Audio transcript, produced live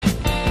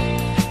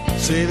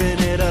saving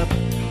it up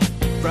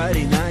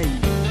Friday night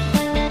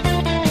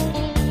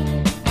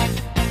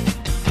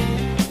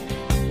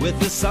with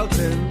the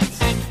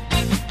Sultans,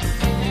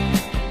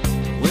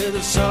 with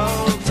the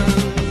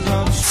Sultans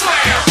of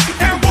Slam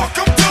and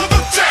welcome to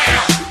the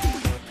jam.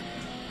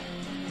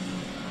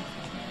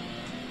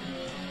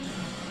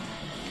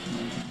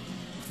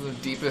 From the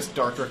deepest,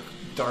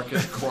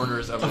 darkest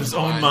corners of his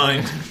own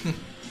mind.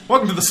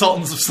 Welcome to the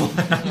Sultans of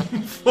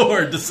Slam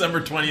for December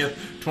 20th,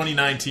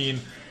 2019.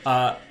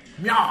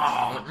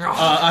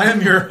 I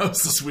am your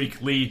host this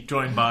week, Lee,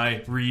 joined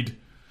by Reed.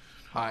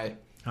 Hi.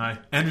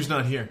 Andrew's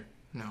not here.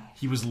 No.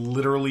 He was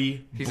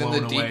literally He's blown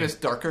in the away. deepest,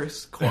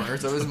 darkest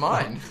corners of his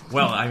mind.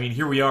 Well, I mean,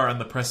 here we are on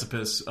the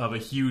precipice of a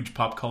huge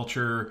pop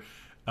culture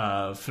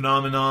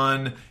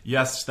phenomenon.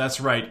 Yes, that's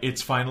right.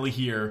 It's finally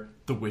here.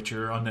 The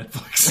Witcher on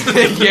Netflix.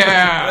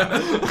 Yeah! I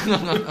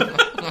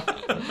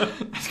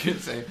was going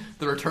to say,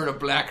 the return of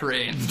Black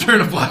Rain.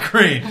 Return of Black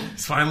Rain.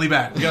 It's finally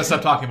back. We gotta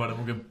stop talking about it.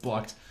 We'll get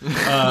blocked.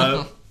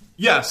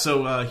 Yeah,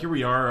 so here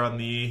we are on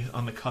the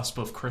cusp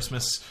of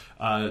Christmas.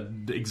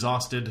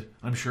 Exhausted,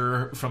 I'm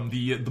sure, from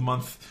the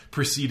month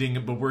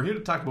preceding, but we're here to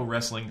talk about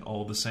wrestling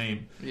all the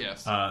same.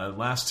 Yes.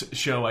 Last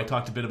show, I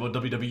talked a bit about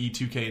WWE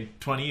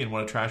 2K20 and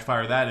what a trash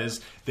fire that is.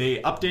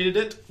 They updated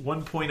it.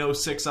 1.06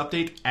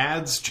 update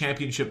adds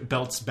championship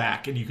belts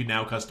back, and you can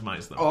now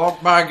customize them. Oh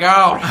my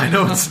god! I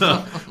know it's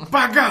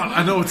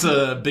I know it's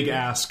a big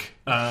ask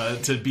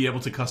to be able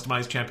to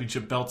customize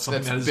championship belts.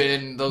 Something That's that has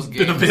been in those games.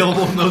 been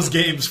available in those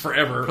games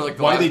forever. For like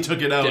the Why last they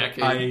took it out,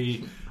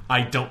 decade.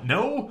 I don't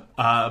know.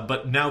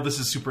 But now this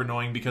is super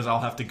annoying because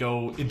I'll have to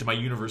go into my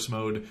universe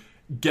mode,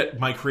 get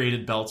my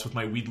created belts with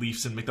my weed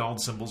leaves and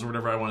McDonald's symbols or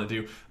whatever I want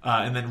to do,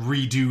 and then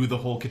redo the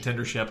whole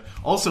contendership.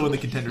 Also in the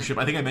contendership,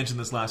 I think I mentioned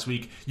this last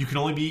week, you can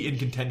only be in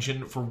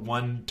contention for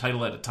one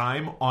title at a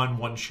time on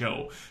one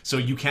show. So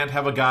you can't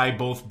have a guy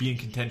both be in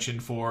contention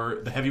for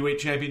the heavyweight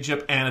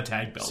championship and a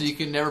tag belt. So you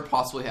can never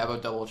possibly have a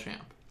double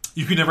champ.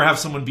 You can never have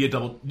someone be a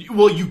double.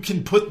 Well, you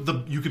can put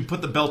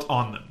the belt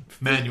on them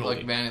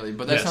manually,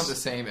 but that's Yes. not the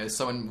same as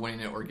someone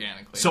winning it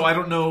organically. So I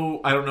don't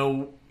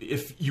know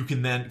if you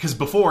can then, because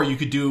before you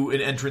could do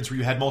an entrance where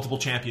you had multiple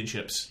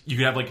championships. You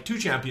could have like 2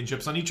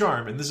 championships on each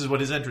arm, and this is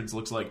what his entrance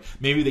looks like.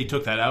 Maybe they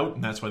took that out,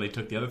 and that's why they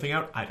took the other thing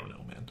out. I don't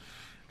know, man.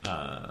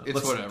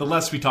 It's whatever. The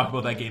less we talk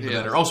about that game, the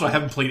better. Also, I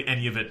haven't played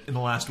any of it in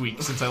the last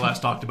week since I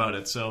last talked about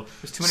it. So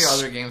there's too many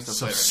other games to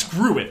play right now.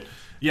 Screw it.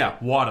 Yeah,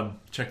 Wadham.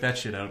 Check that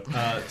shit out.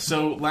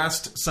 So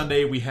last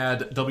Sunday we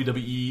had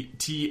WWE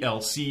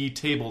TLC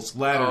tables,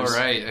 ladders, Oh,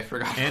 right. I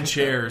forgot. and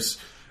chairs.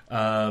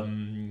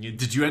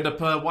 Did you end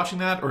up watching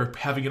that or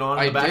having it on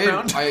in the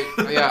background?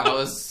 I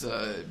was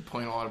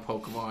playing a lot of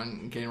Pokemon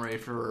and getting ready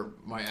for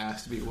my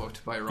ass to be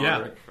whooped by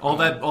Roderick. Yeah, all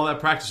that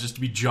practice just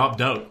to be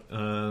jobbed out.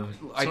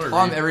 I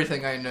told him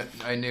everything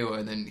I knew,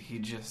 and then he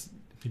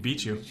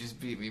beat you. He just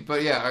beat me.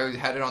 But yeah, I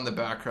had it on the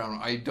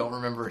background. I don't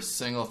remember a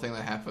single thing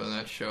that happened on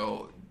that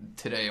show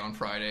today on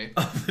Friday.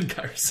 Other than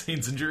Kairi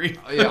Sane's injury.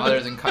 Other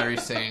than Kairi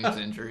Sane's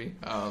injury.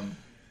 So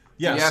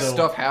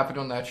stuff happened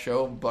on that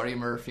show. Buddy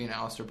Murphy and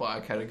Aleister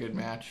Black had a good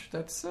match.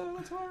 That's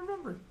what I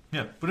remember.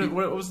 Yeah.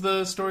 What was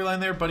the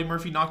storyline there? Buddy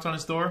Murphy knocked on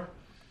his door.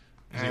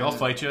 He's like, I'll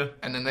fight you.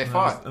 And then they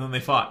fought. And then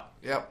they fought.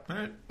 Yep. All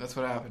right. That's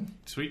what happened.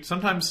 Sweet.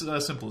 Sometimes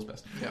simple is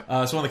best.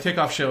 Yep. So on the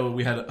kickoff show,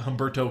 we had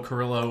Humberto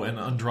Carrillo and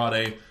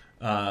Andrade.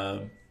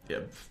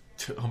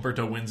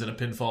 Humberto wins in a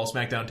pinfall.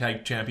 SmackDown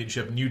Tag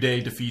Championship. New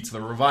Day defeats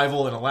the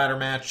Revival in a ladder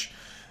match.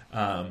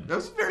 That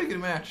was a very good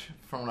match,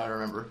 from what I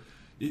remember.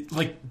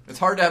 It's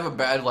hard to have a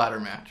bad ladder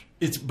match.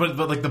 But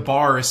like the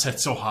bar is set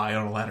so high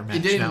on a ladder match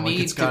It didn't now. Like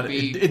need it's got to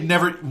be. it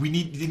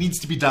needs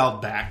to be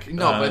dialed back.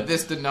 No, but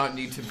this did not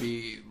need to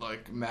be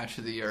like match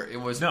of the year.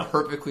 It was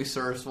perfectly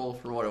serviceable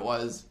for what it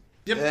was.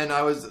 Yep. And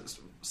I was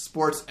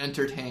sports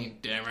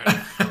entertained. Damn it.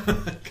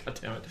 God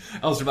damn it.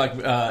 Aleister Black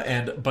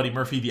and Buddy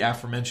Murphy, the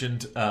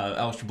aforementioned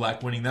Aleister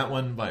Black winning that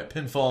one by a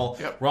pinfall.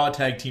 Yep. Raw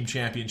Tag Team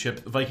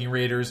Championship, Viking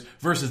Raiders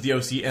versus the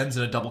OC ends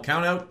in a double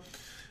countout.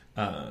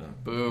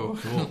 Boo.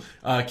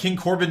 Cool. King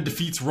Corbin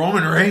defeats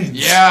Roman Reigns.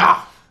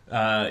 Yeah. In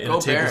a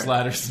tables Baron.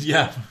 Ladders.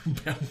 Yeah.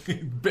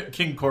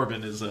 King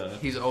Corbin is...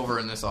 he's over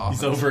in this office.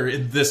 He's over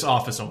in this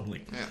office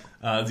only.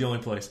 Yeah. The only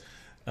place.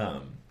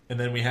 And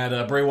then we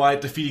had Bray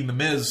Wyatt defeating The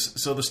Miz.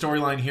 So the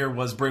storyline here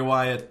was Bray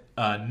Wyatt,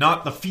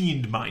 not The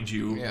Fiend, mind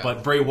you,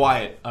 but Bray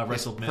Wyatt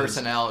wrestled Miz.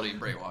 Personality,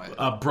 Bray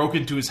Wyatt. Broke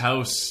into his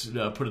house,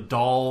 put a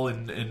doll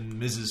in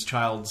Miz's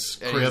child's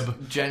crib.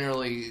 He's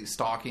generally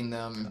stalking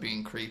them and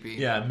being creepy.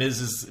 Yeah, Miz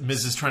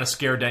is trying to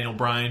scare Daniel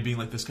Bryan, being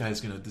like, this guy's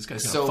gonna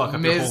so fuck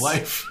up your whole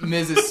life.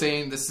 Miz is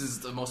saying this is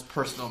the most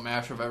personal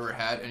match I've ever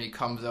had, and he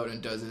comes out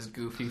and does his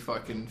goofy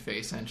fucking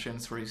face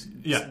entrance where he's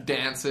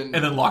dancing.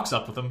 And then locks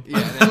up with him.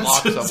 Yeah, and then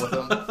locks up with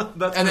him.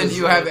 And then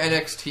you have have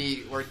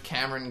NXT where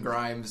Cameron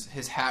Grimes,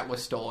 his hat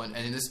was stolen,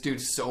 and this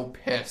dude's so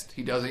pissed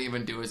he doesn't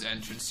even do his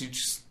entrance. He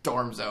just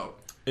storms out.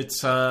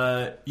 It's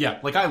I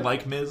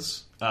like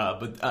Miz,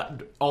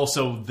 but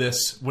also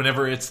this,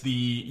 whenever it's the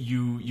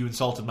you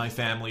insulted my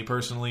family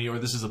personally, or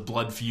this is a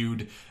blood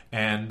feud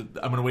and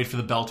I'm gonna wait for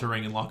the bell to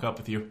ring and lock up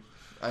with you.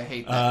 I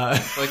hate that.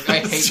 I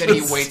hate that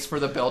he waits for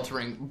the bell to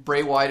ring.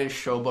 Bray Wyatt is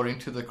showboating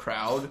to the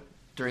crowd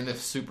during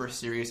this super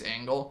serious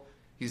angle.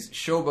 He's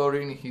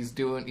showboating,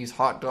 he's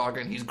hot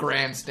dogging, he's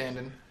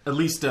grandstanding. At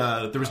least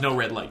there was no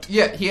red light.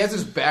 Yeah, he has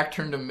his back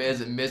turned to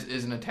Miz, and Miz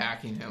isn't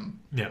attacking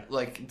him. Yeah.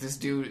 Like, this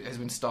dude has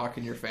been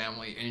stalking your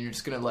family, and you're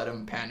just going to let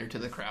him pander to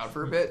the crowd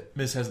for a bit?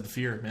 Miz has the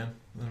fear, man.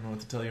 I don't know what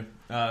to tell you.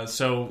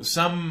 So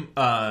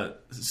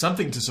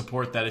something to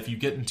support that if you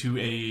get into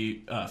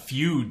a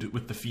feud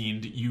with The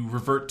Fiend, you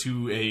revert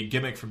to a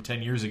gimmick from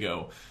 10 years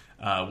ago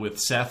with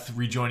Seth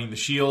rejoining the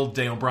Shield,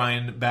 Daniel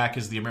Bryan back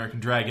as the American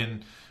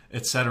Dragon,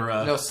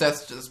 etc. No,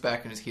 Seth's just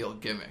back in his heel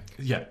gimmick.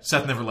 Yeah,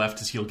 Seth never left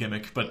his heel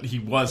gimmick, but he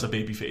was a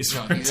babyface.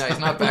 No, he's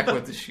not back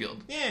with the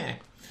Shield. Yeah.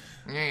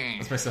 Yeah.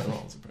 That's my Seth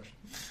Rollins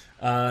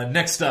impression.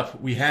 Next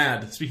up, we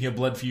had, speaking of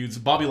blood feuds,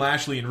 Bobby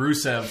Lashley and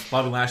Rusev.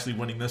 Bobby Lashley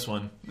winning this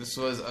one. This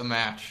was a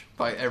match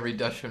by every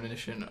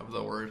definition of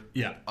the word.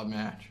 Yeah. A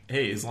match.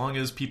 Hey, as long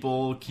as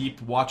people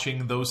keep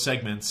watching those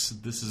segments,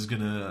 this is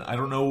gonna... I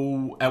don't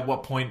know at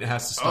what point it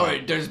has to stop. Oh,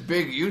 there's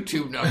big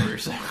YouTube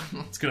numbers.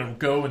 It's gonna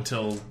go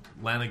until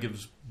Lana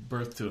gives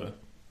birth to a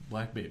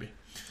black baby.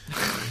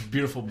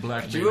 Beautiful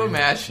black baby. Could you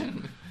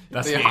imagine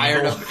That's if they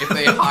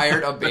painful.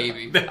 hired a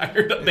baby? They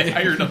hired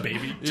a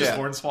baby. Just Yeah.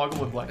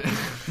 Hornswoggle and black.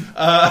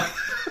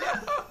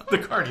 The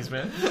Cardis,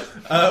 man.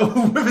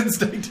 Women's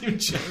Tag Team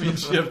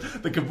Championship.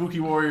 The Kabuki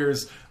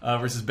Warriors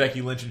versus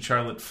Becky Lynch and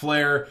Charlotte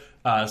Flair.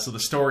 So the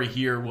story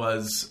here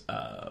was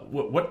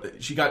what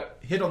she got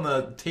hit on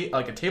the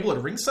like a table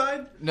at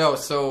ringside. No,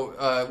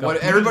 so what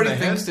hit everybody in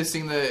the thinks head? to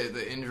seeing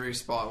the injury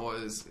spot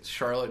was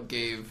Charlotte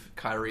gave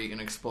Kyrie an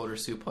exploder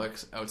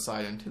suplex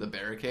outside into the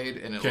barricade,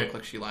 and it Okay. looked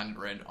like she landed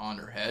right on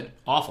her head.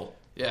 Awful.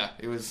 Yeah,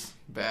 it was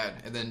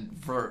bad. And then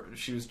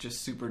she was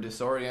just super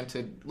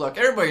disoriented. Look,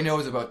 everybody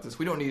knows about this.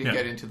 We don't need to Yeah.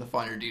 get into the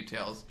finer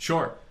details.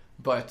 Sure.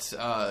 But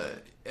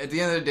at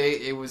the end of the day,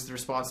 it was the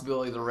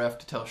responsibility of the ref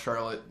to tell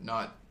Charlotte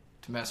not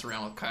to mess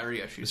around with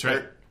Kyrie as she's That's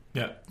right. hurt.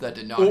 Yeah. That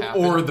did not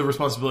happen. Or the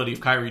responsibility of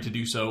Kyrie to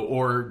do so,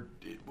 or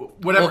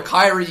whatever. Well,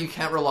 Kyrie, you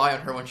can't rely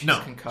on her when she's no,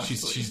 concussed.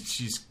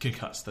 she's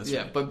concussed. That's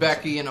Yeah, right. but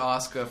Becky and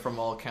Asuka, from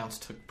all accounts,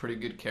 took pretty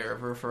good care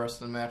of her for the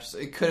rest of the match. So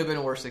it could have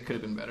been worse. It could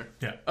have been better.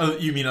 Yeah.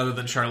 You mean other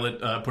than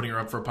Charlotte putting her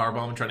up for a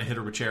powerbomb and trying to hit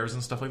her with chairs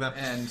and stuff like that?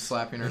 And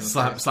slapping her in the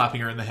face.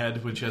 Slapping her in the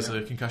head when she has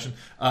a concussion.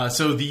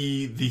 So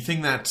the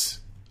thing that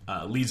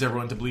leads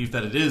everyone to believe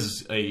that it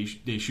is a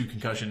shoe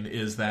concussion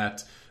is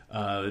that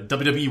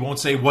WWE won't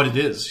say what it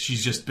is.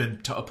 She's just been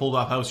pulled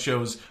off house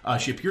shows.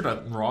 She appeared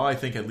on Raw, I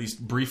think, at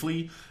least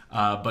briefly,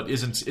 but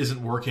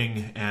isn't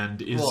working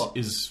and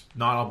is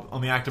not on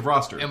the active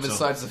roster. And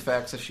besides the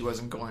fact that she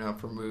wasn't going up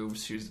for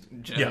moves, she was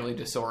generally Yeah.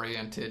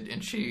 disoriented,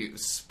 and she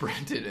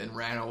sprinted and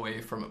ran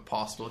away from a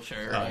possible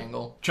chair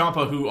angle.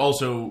 Ciampa, who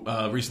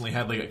also recently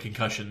had like a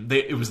concussion,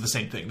 it was the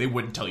same thing. They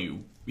wouldn't tell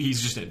you.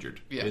 He's just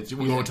injured. Yeah.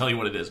 We won't tell you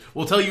what it is.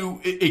 We'll tell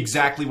you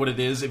exactly what it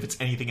is if it's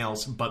anything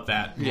else but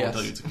that. We won't Yes.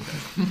 tell you it's a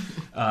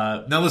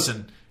concussion. Now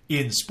listen,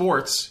 in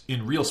sports,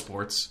 in real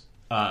sports,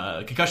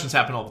 concussions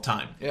happen all the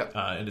time. Yep.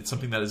 And it's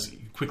something that is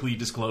quickly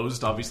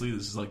disclosed. Obviously,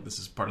 this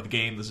is part of the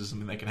game. This is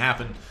something that can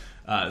happen.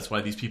 That's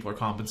why these people are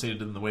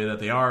compensated in the way that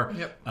they are.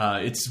 Yep.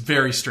 It's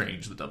very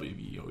strange that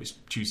WWE always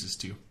chooses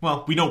to.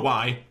 Well, we know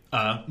why,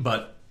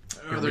 but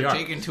Or here we they're are.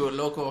 taken to a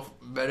local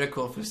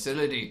medical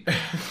facility.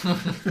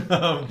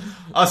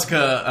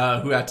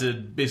 Asuka, who had to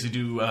basically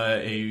do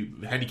a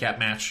handicap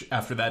match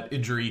after that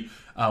injury,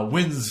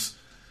 wins.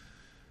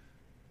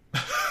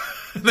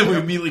 Then we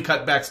immediately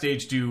cut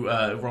backstage to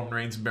Roman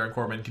Reigns and Baron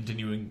Corbin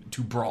continuing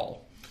to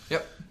brawl.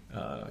 Yep.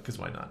 Because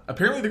why not?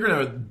 Apparently, there's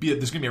going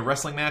to be a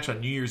wrestling match on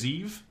New Year's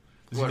Eve.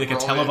 There's What, like a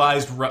Roman?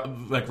 televised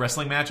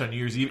wrestling match on New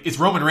Year's Eve. It's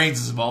Roman Reigns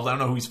is involved. I don't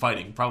know who he's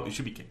fighting. Probably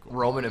should be King Corbin.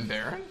 Roman and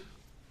Baron?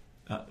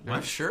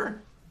 What?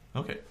 Sure.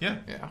 Okay, yeah.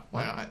 Yeah,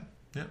 why not?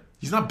 Yeah.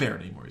 He's not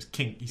Baron anymore. He's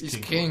King. He's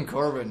King. King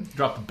Corbin.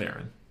 Drop the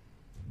Baron.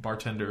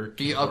 Bartender.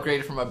 He King Corbin.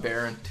 upgraded from a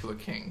Baron to a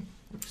King,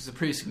 which is a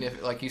pretty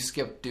significant. Like, you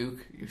skipped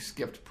Duke, you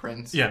skipped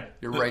Prince. Yeah.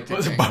 You're right to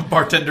Was it King.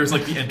 Bartender's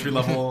like the entry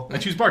level. I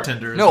choose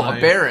bartender. as No, my-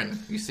 a Baron.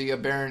 You see, a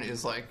Baron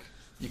is like,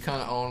 you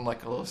kind of own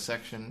like a little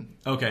section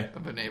Okay.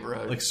 of a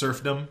neighborhood. Like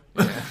serfdom.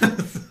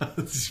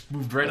 It's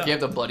moved right Like up. you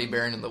have the Bloody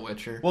Baron in The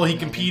Witcher. Well, he You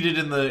know what I mean? competed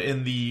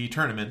in the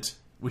tournament,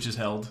 which is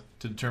held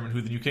to determine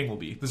who the new king will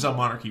be. This is how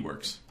monarchy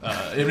works.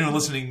 Anyone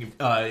listening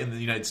in the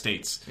United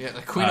States, Yeah,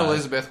 like Queen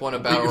Elizabeth won a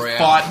battle royale.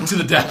 fought to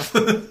the death.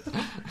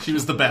 She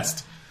was the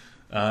best.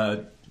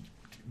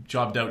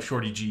 Jobbed out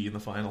Shorty G in the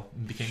final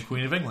and became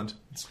Queen of England.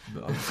 It's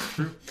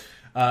true.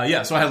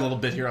 Yeah, so I had a little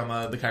bit here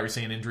on the Kairi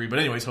Sane injury, but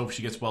anyways, hope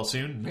she gets well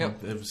soon.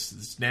 Yep.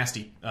 It's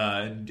nasty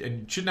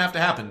and shouldn't have to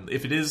happen.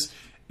 If it is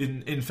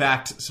in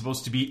fact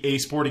supposed to be a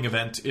sporting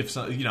event, if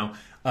so,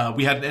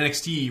 we had an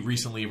NXT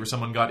recently where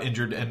someone got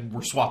injured and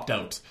were swapped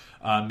out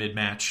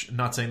mid-match. I'm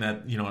not saying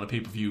that on a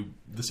pay-per-view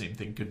the same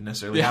thing could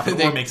necessarily happen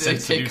or make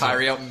sense They to do take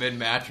Kyrie so. out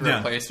mid-match and Yeah.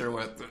 replace her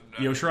with...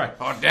 Io Shirai.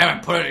 Oh, damn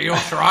it, put Io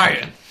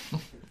Shirai in.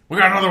 We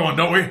got another one,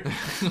 don't we?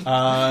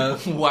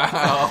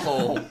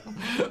 Wow.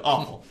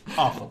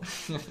 Awful.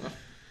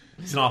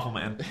 He's an awful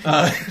man.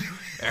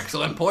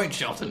 Excellent point,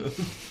 Shelton.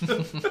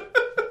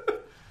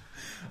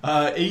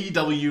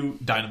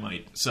 AEW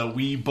Dynamite. So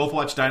we both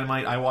watched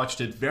Dynamite. I watched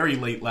it very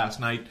late last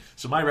night,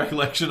 so my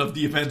recollection of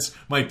the events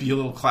might be a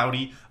little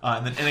cloudy.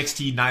 And then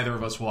NXT, neither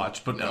of us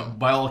watched, but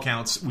by all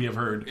accounts, we have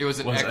heard It was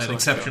an excellent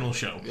exceptional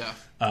show.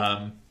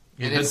 Yeah.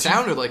 And it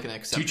sounded like an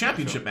exceptional two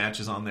championship show.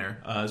 matches on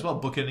there as well,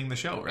 bookending the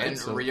show, right?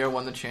 And Rhea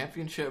won the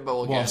championship, but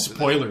we'll Well, get into that.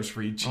 spoilers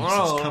for you. Jesus,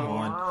 come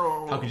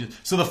on. How could you?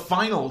 So the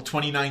final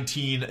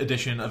 2019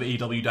 edition of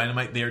AEW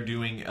Dynamite, they are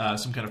doing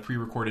some kind of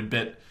pre-recorded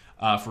bit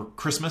for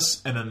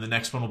Christmas, and then the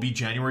next one will be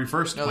January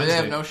 1st. No, Wednesday. they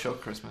have no show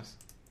Christmas.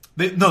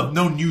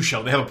 No new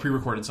show. They have a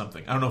pre-recorded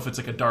something. I don't know if it's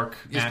like a dark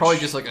It's match. probably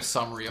just like a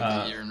summary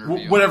of the year in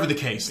review. Whatever the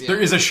case, Yeah. there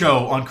is a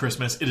show on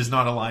Christmas. It is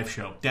not a live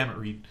show. Damn it,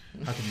 Reed.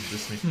 How can you do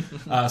this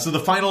thing? So the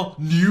final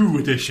new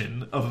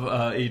edition of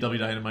AEW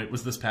Dynamite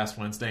was this past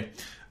Wednesday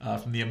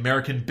from the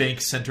American Bank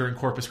Center in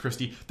Corpus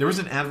Christi. There was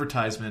an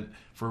advertisement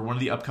for one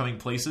of the upcoming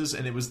places,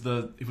 and it was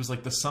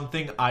like the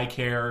Something Eye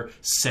Care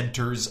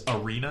Centers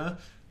Arena.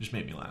 Just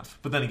made me laugh.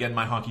 But then again,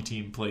 my hockey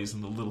team plays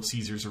in the Little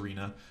Caesars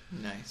Arena.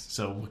 Nice.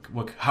 So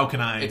how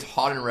can I... It's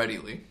hot and ready,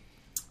 Lee.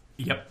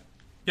 Yep.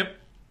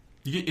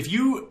 If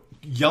you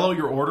yellow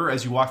your order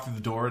as you walk through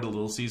the door at a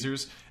Little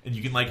Caesars, and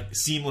you can like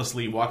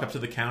seamlessly walk up to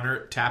the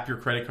counter, tap your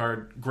credit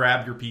card,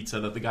 grab your pizza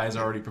that the guy's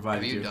already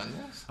provided Have you you. done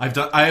this?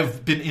 I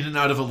have been in and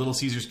out of a Little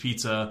Caesars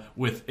pizza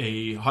with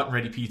a hot and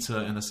ready pizza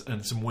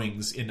and some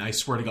wings in, I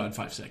swear to God,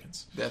 5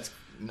 seconds. That's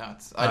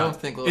nuts. I don't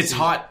think Little it's Caesars...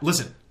 hot.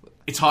 Listen,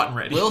 it's hot and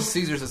ready. Little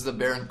Caesars is the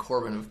Baron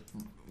Corbin of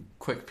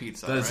quick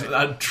pizza, That's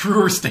right? a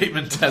truer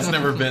statement has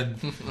never been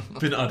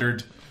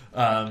uttered.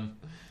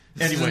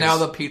 This is Anyways. now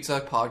the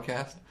pizza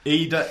podcast.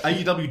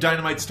 AEW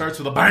Dynamite starts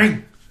with a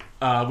bang.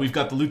 We've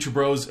got the Lucha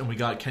Bros and we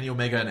got Kenny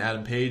Omega and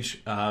Adam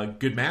Page.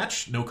 Good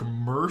match. No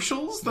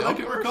commercials that No I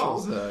can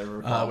recall. commercials that I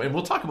recall. And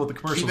we'll talk about the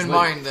commercials Keep in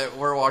later. mind that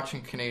we're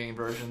watching Canadian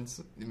versions.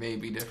 It may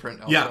be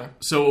different out Yeah. there.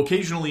 So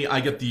occasionally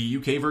I get the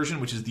UK version,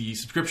 which is the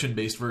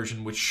subscription-based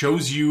version, which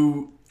shows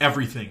you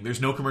everything.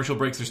 There's no commercial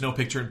breaks. There's no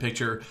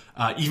picture-in-picture.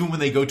 Even when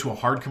they go to a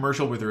hard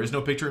commercial where there is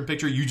no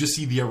picture-in-picture, you just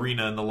see the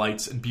arena and the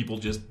lights and people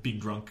just being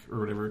drunk or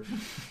whatever.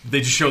 They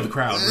just show the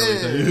crowd.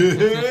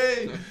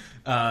 Really.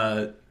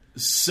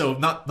 So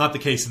not the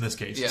case in this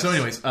case. Yes. So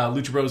anyways,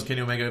 Lucha Bros, Kenny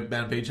Omega,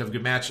 Adam Page have a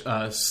good match.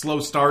 Slow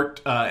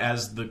start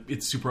as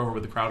it's super over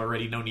with the crowd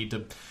already. No need to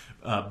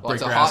break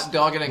of grass. hot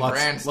dogging and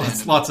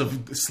grandstanding. Lots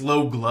of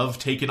slow glove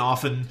taking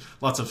often.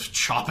 Lots of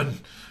chopping.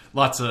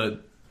 Lots of...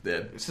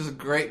 This is a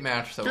great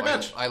match, though. Good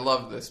match. I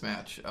love this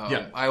match.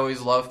 Yeah. I always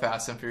love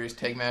Fast and Furious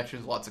tag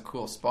matches. Lots of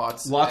cool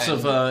spots. Lots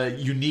and of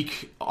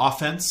unique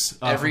offense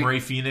from Ray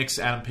Phoenix,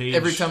 Adam Page.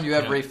 every time you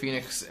have Yeah. Ray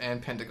Phoenix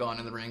and Pentagon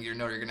in the ring, you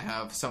know you're going to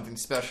have something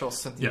special,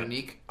 something Yeah.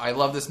 unique. I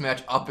love this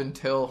match up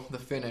until the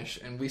finish,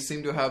 and we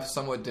seem to have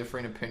somewhat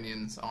differing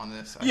opinions on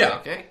this. I Yeah.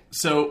 think, eh?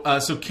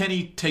 So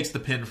Kenny takes the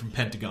pin from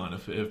Pentagon,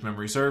 if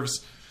memory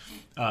serves,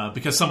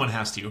 because someone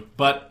has to.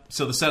 But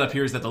so the setup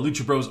here is that the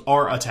Lucha Bros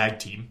are a tag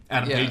team.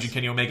 Adam Yes. Page and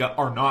Kenny Omega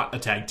are not a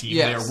tag team.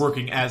 Yes. They are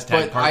working as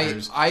tag But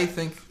partners. I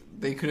think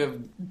they could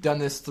have done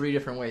this 3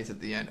 different ways at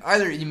the end.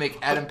 Either you make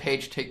Adam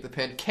Page take the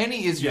pin.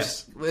 Kenny is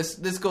Yes.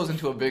 just... This goes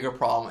into a bigger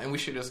problem, and we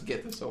should just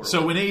get this over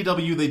So with. in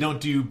AEW, they don't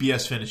do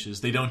BS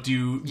finishes. They don't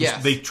do.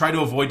 Yes. They try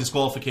to avoid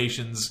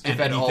disqualifications. If and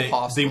at all anything.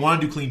 possible. They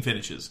want to do clean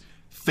finishes.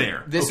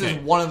 Fair. This Okay.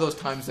 is one of those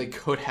times they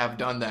could have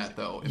done that,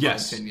 though, in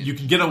Yes, my opinion. you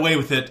can get away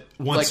with it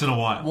once Like, in a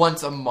while.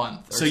 Once a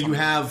month. Or So you something.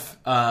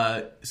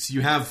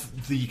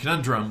 have the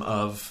conundrum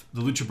of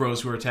the Lucha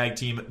Bros, who are a tag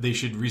team. They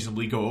should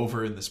reasonably go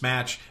over in this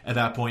match. At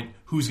that point,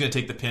 who's going to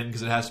take the pin?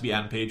 Because it has to be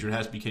Adam Page or it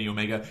has to be Kenny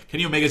Omega.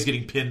 Kenny Omega is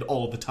getting pinned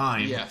all the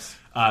time. Yes.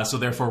 So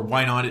therefore,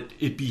 why not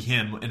it be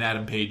him and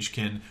Adam Page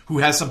who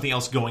has something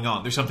else going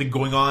on? There's something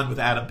going on with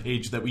Adam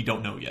Page that we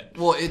don't know yet.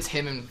 Well, it's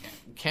him and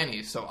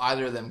Kenny, so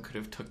either of them could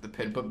have took the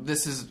pin. But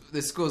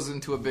this goes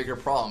into a bigger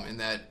problem in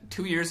that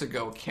 2 years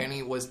ago,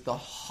 Kenny was the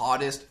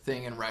hottest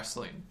thing in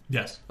wrestling.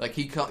 Yes. Like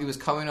he was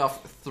coming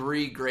off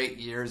 3 great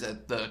years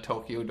at the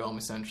Tokyo Dome,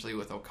 essentially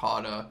with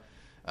Okada,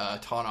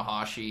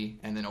 Tanahashi,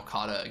 and then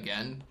Okada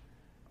again.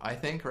 I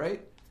think,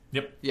 right?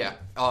 Yep. Yeah.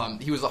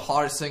 He was the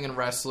hottest thing in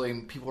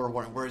wrestling. People were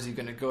wondering, where is he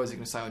going to go? Is he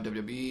going to sign with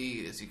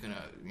WWE? Is he going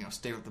to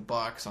stay with the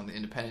Bucks on the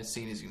independent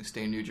scene? Is he going to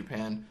stay in New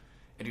Japan?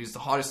 And he was the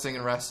hottest thing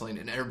in wrestling,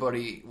 and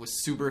everybody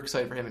was super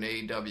excited for him in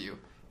AEW.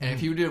 And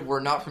if you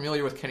were not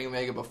familiar with Kenny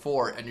Omega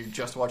before, and you're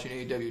just watching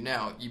AEW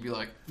now, you'd be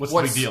like, What's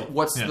the big deal?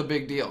 What's Yeah. the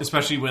big deal?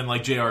 Especially when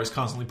like JR is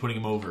constantly putting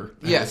him over.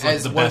 Yeah, as, like,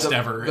 as the one of best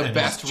ever. the and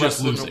best he's just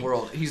wrestler in losing. the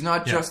world. He's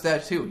not Yeah. just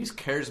that, too. He's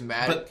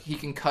charismatic. But- he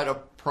can cut a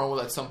promo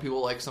that some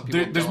people like, some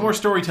people There's don't. more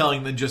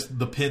storytelling than just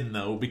the pin,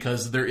 though,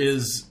 because there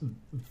is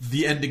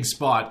the ending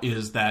spot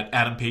is that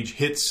Adam Page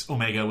hits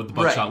Omega with the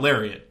buckshot Right.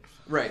 lariat.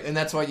 Right, and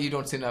that's why you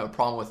don't seem to have a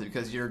problem with it,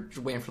 because you're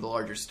waiting for the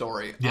larger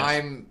story.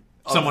 Yes.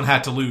 Someone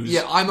had to lose.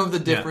 Yeah, I'm of the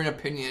different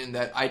opinion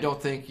that I don't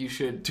think you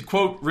should... To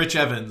quote Rich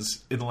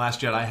Evans in the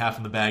Last Jedi Half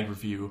in the Bag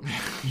review,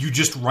 you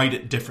just write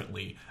it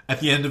differently. At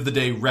the end of the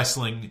day,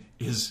 wrestling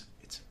is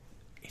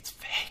it's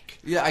fake.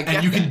 Yeah, I get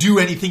and you can that. do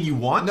anything you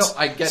want. No,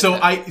 I get so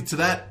that.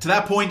 To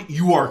that point,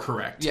 you are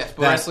correct. Yes,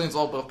 but That- wrestling's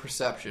all about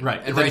perception. right.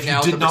 And And that right if you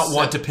now, did the not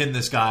want to pin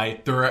this guy,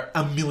 there are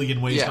a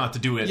million ways not to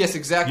do it. Yes,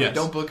 exactly. Yes.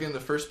 Don't book it in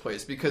the first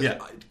place because Yeah.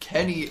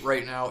 Kenny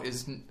right now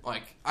is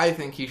like I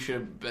think he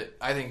should be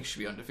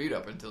undefeated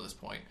up until this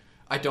point.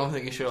 I don't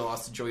think he should have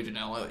lost to Joey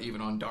Janela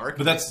even on Dark.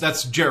 But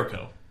that's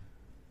Jericho,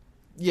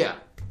 yeah,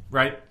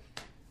 right?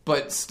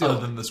 but still,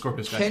 Other than the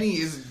Scorpio Sky. Kenny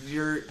is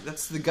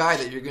that's the guy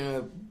that you're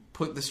gonna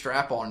put the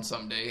strap on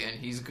someday, and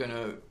he's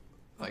gonna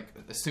like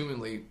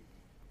assumingly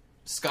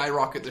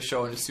skyrocket the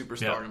show into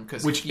superstardom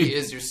because he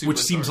is your superstar. Which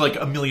seems like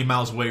a million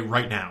miles away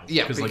right now.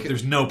 Yeah, because like because-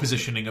 there's no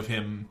positioning of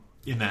him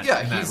in that.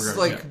 Yeah, in that he's regard.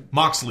 like- Yeah.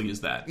 Moxley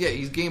is that. Yeah,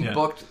 he's getting Yeah.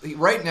 booked.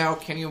 Right now,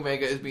 Kenny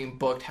Omega is being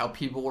booked how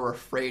people were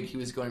afraid he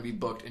was going to be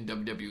booked in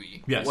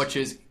WWE. Yes. Which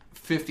is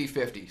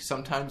 50-50.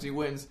 Sometimes he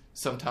wins,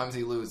 sometimes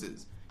he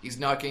loses. He's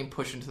not getting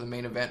pushed into the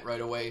main event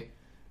right away.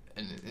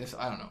 And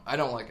I don't know. I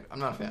don't like it. I'm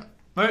not a fan.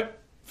 All right,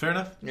 fair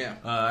enough. Yeah.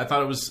 I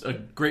thought it was a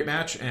great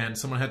match, and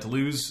someone had to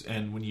lose.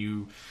 And when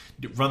you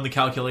run the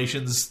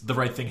calculations, the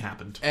right thing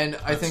happened. And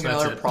I think That's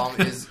another it.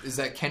 problem is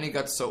that Kenny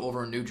got so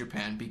over in New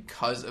Japan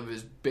because of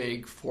his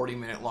big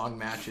 40-minute long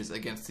matches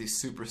against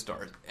these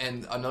superstars.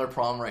 And another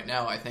problem right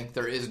now, I think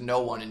there is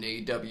no one in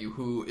AEW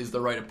who is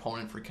the right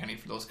opponent for Kenny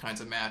for those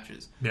kinds of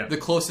matches. Yeah. The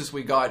closest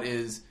we got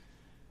is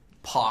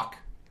Pac,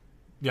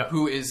 Yeah.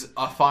 who is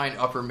a fine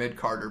upper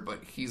mid-carder,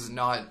 but he's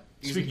not...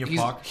 Speaking of he's,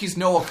 Pac. he's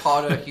no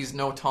Okada, he's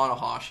no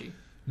Tanahashi.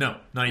 No,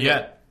 not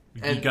yet.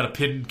 You And- got to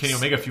pin Kenny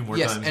Omega a few more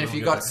Yes, times. and if we'll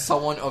you get got there.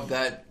 someone of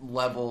that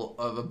level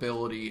of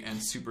ability and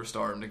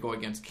superstardom to go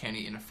against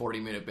Kenny in a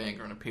 40-minute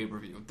banger on a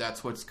pay-per-view,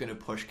 that's what's going to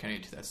push Kenny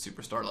to that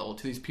superstar level,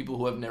 to these people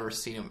who have never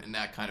seen him in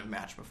that kind of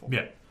match before.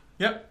 Yeah.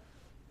 Yep.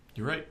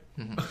 You're right.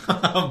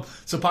 Mm-hmm.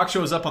 So Pac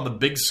shows up on the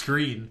big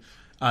screen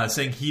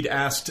saying he'd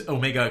asked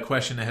Omega a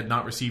question and had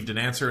not received an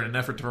answer. In an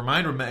effort to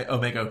remind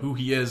Omega who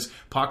he is,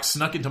 Pac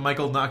snuck into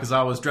Michael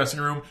Nakazawa's dressing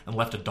room and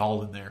left a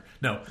doll in there.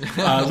 No.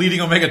 Leading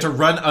Omega to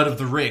run out of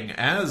the ring.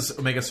 As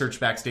Omega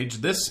searched backstage,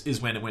 this is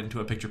when it went into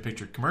a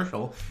picture-picture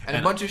commercial. And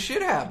a bunch of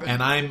shit happened.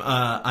 And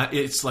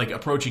it's like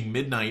approaching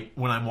midnight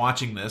when I'm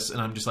watching this, and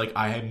I'm just like,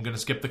 I am going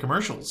to skip the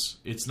commercials.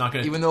 It's not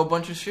going to... Even though a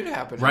bunch of shit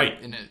happened Right.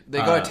 in it. They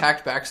got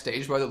attacked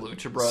backstage by the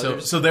Lucha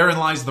Brothers. So therein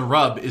lies the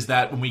rub, is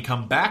that when we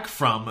come back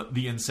from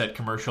the inset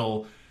commercial,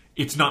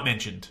 it's not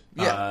mentioned.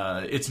 Yeah.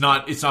 It's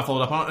not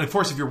followed up on. And of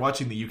course, if you're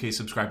watching the UK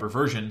subscriber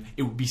version,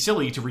 it would be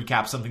silly to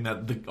recap something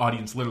that the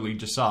audience literally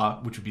just saw,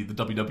 which would be the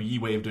WWE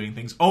way of doing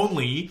things.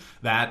 Only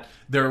that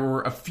there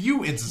were a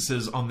few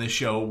instances on this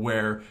show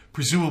where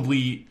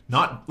presumably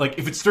not, like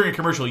if it's during a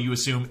commercial, you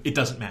assume it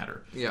doesn't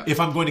matter. Yeah. If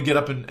I'm going to get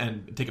up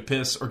and take a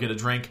piss or get a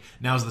drink,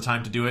 now's the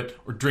time to do it,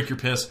 or drink your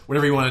piss,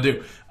 whatever you want to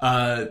do.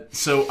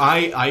 So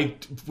I,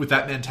 with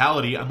that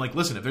mentality, I'm like,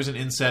 listen, if there's an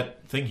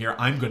inset thing here,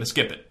 I'm going to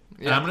skip it.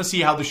 And Yeah. I'm going to see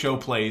how the show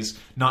plays,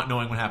 not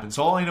knowing what happens.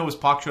 So all I know is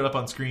Pac showed up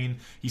on screen.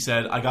 He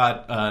said, I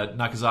got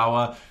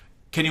Nakazawa.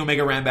 Kenny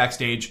Omega ran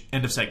backstage.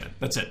 End of segment.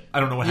 That's it. I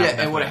don't know what Yeah, happened.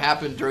 and after what that.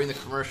 happened during the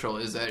commercial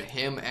is that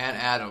him and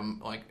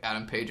Adam, like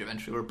Adam Page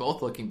eventually, were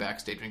both looking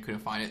backstage and couldn't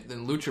find it.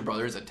 Then Lucha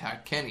Brothers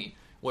attacked Kenny,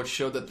 which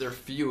showed that their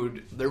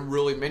feud, their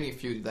really mini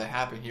feud that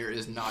happened here,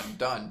 is not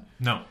done.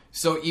 No.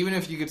 So even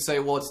if you could say,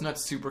 well, it's not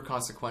super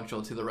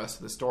consequential to the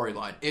rest of the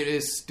storyline, it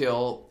is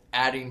still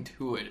adding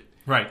to it.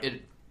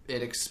 Right.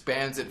 It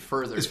expands it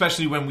further.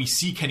 Especially when we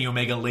see Kenny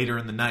Omega later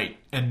in the night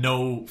and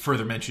no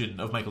further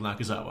mention of Michael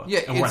Nakazawa.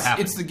 Yeah, and what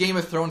happened. it's the Game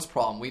of Thrones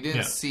problem. We didn't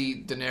Yeah.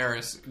 see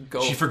Daenerys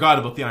go... She forgot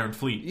about the Iron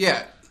Fleet.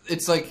 Yeah,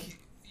 it's like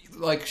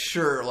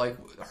sure, like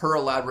her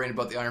elaborating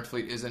about the Iron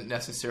Fleet isn't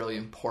necessarily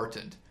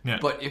important. Yeah.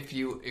 But if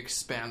you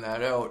expand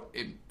that out,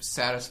 it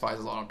satisfies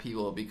a lot of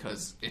people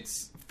because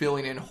it's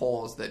filling in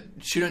holes that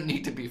shouldn't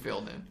need to be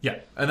filled in. Yeah,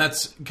 and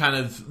that's kind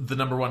of the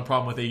number one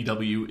problem with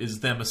AEW is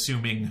them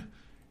assuming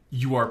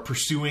you are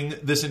pursuing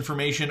this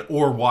information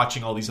or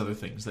watching all these other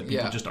things that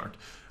people Yeah. just aren't.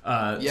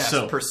 Yes,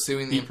 so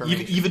pursuing the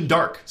information. Even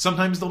Dark.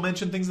 Sometimes they'll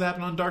mention things that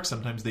happen on Dark.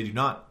 Sometimes they do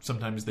not.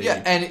 Sometimes they...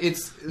 Yeah, and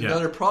it's Yeah.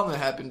 another problem that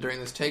happened during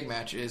this tag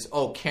match is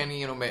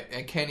Kenny and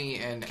Kenny Adam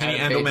and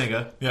Page,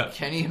 Omega. Yeah.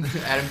 Kenny and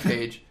Adam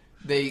Page,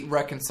 they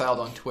reconciled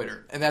on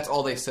Twitter, and that's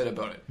all they said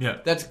about it. Yeah.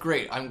 That's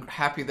great. I'm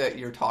happy that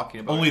you're talking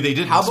about Only it. they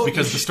didn't How about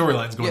because you the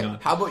storyline's going on.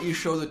 How about you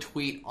show the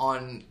tweet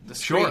on the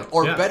screen? Sure,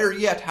 Or yeah. better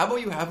yet, how about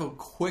you have a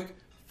quick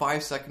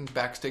 5-second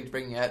backstage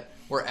vignette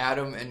where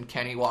Adam and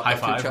Kenny walk High up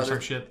to five each or other some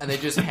shit. and they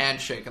just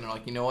handshake and they're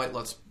like, you know what,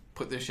 let's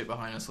put this shit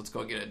behind us, let's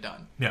go get it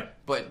done. Yeah.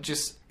 But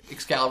just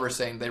Excalibur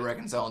saying they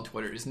reconcile on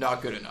Twitter is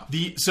not good enough.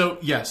 So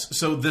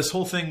this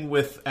whole thing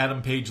with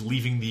Adam Page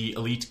leaving the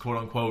Elite, quote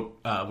unquote,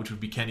 which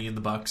would be Kenny and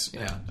the Bucks,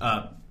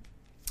 Yeah.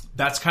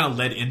 that's kind of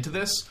led into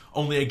this.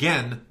 Only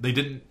again, they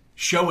didn't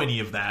show any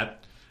of that.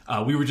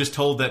 We were just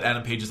told that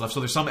Adam Page is left, so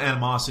there's some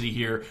animosity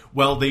here.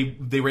 Well, they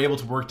were able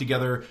to work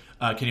together.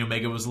 Kenny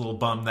Omega was a little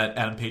bummed that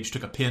Adam Page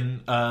took a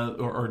pin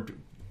or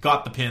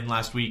got the pin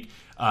last week.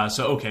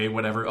 So okay,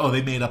 whatever. Oh,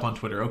 they made up on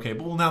Twitter. Okay,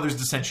 but well now there's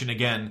dissension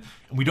again,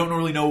 and we don't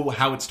really know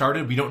how it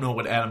started. We don't know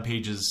what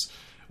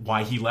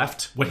why he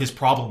left, what his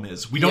problem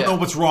is. We don't Yeah. know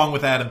what's wrong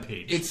with Adam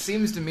Page. It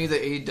seems to me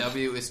that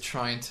AEW is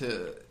trying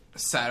to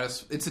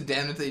satisfy. It's a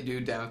damn if they do,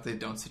 damn if they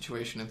don't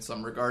situation in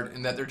some regard,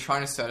 in that they're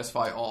trying to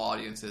satisfy all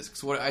audiences.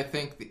 Because what I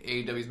think the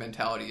AEW's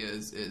mentality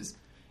is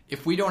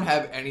if we don't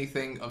have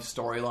anything of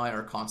storyline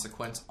or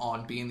consequence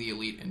on Being the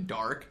Elite and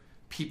Dark,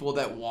 people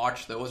that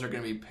watch those are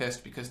going to be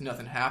pissed because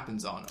nothing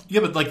happens on them.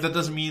 Yeah, but like that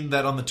doesn't mean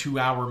that on the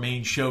 2-hour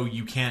main show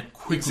you can't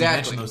quickly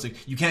Exactly. mention those things.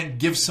 You can't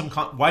give some.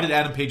 Why did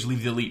Adam Page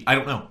leave the Elite? I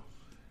don't know.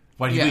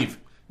 Why did he leave?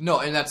 No,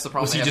 and that's the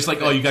problem. Was he they just have like,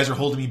 to oh, fix. you guys are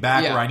holding me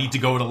back, Yeah. or I need to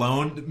go it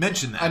alone?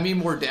 Mention that. I mean,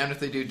 more damned if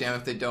they do, damned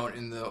if they don't.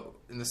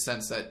 In the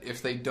sense that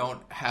if they don't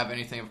have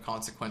anything of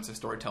consequence of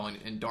storytelling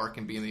in Dark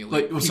and Being the Elite,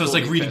 like, so people it's will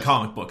like be reading pissed.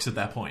 comic books at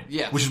that point.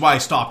 Yes. Which is why I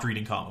stopped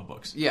reading comic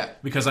books. Yeah.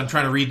 Because I'm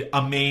trying to read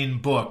a main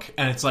book,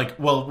 and it's like,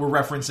 well, we're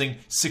referencing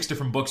 6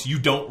 different books you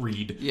don't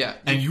read. Yeah.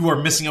 And you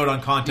are missing out on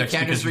You context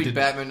can't because just read didn't.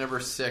 Batman number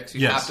 6. You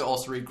Yes. have to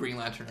also read Green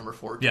Lantern number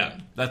 14. Yeah,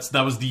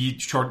 that was the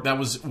short. That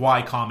was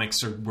why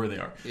comics are where they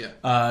are.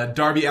 Yeah.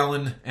 Darby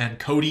Allin and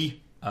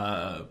Cody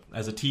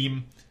as a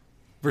team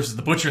versus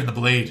the Butcher and the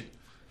Blade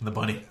and the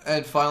Bunny.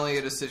 And finally,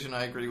 a decision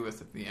I agree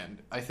with at the end.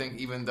 I think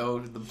even though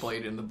the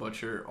Blade and the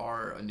Butcher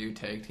are a new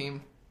tag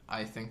team,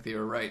 I think they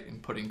were right in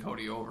putting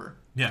Cody over.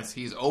 Yeah. Because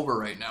he's over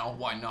right now.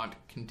 Why not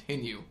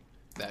continue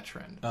that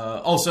trend?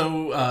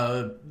 Also,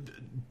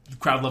 the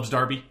crowd loves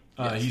Darby.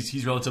 Yes.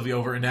 He's relatively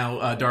over, and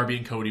now Darby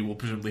and Cody will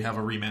presumably have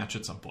a rematch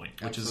at some point,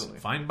 which Absolutely.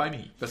 is fine by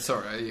me. But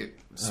sorry, I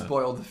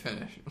spoiled the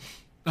finish.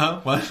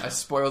 What? I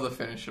spoiled the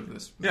finish of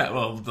this. Yeah,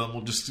 well, then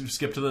we'll just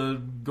skip to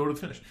go to the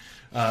finish.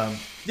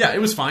 Yeah, it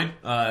was fine.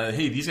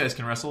 Hey, these guys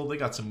can wrestle. They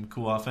got some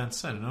cool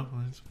offense. I don't know.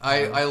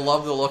 I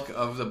love the look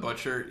of the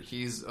Butcher.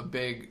 He's a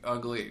big,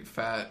 ugly,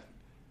 fat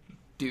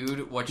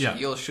dude. What Yeah.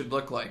 heels should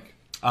look like.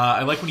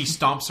 I like when he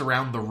stomps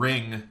around the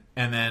ring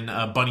and then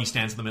Bunny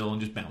stands in the middle and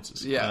just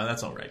bounces. Yeah.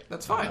 That's all right.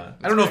 That's fine.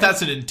 I don't know if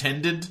that's an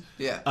intended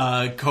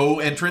Yeah.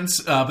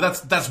 co-entrance,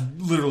 but that's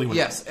literally what.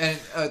 Yes, and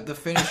the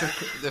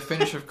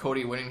finish of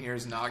Cody winning here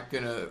is not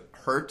gonna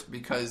hurt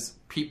because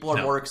people are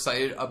No. more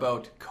excited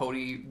about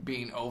Cody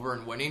being over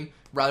and winning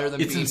rather than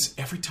It's being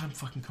every time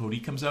fucking Cody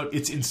comes out,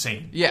 it's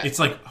insane. Yeah. It's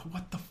like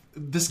what the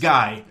this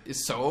guy.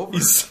 is so over.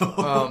 He's so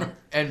over.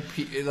 And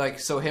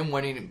so him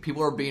winning,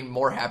 people are being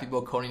more happy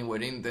about Cody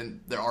winning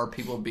than there are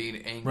people being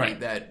angry Right.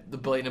 that the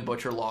Blade and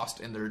Butcher lost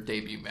in their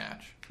debut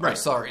match. Or, Right.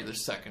 sorry, their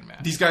second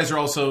match. These guys are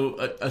also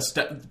a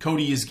step.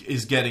 Cody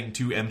is getting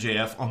to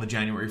MJF on the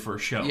January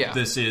 1st show. Yeah.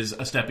 This is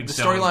a stepping The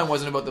stone. storyline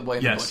wasn't about the Blade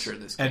and Yes, Butcher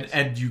in this case.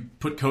 and you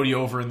put Cody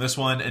over in this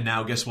one, and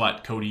now guess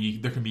what? Cody,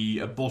 there can be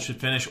a bullshit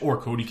finish, or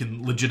Cody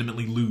can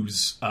legitimately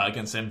lose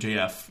against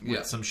MJF with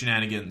Yeah. some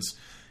shenanigans.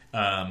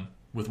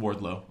 With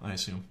Wardlow, I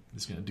assume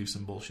he's going to do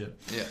some bullshit.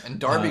 Yeah, and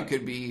Darby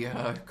could be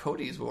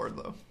Cody's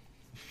Wardlow.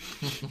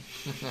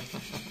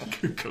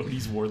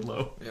 Cody's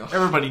Wardlow. Yeah.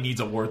 Everybody needs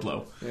a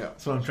Wardlow. Yeah.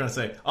 That's what I'm trying to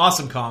say.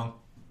 Awesome Kong.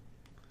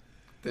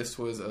 This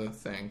was a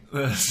thing.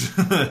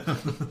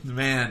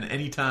 Man,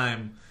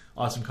 anytime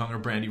Awesome Kong or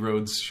Brandy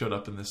Rhodes showed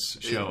up in this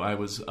show, I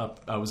was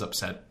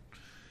upset.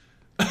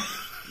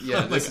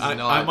 Yeah, this Like is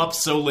I'm up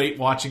so late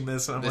watching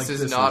this, and I'm This like,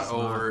 is not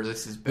over.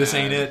 This is bad. This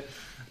ain't it.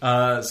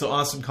 So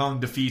Awesome Kong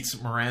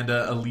defeats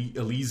Miranda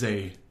Elise.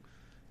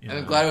 And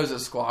I'm glad it was a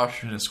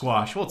squash. In a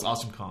squash. Well, it's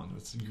Awesome Kong.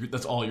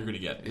 That's all you're going to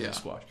get is Yeah. a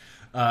squash.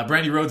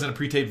 Brandy Rhodes in a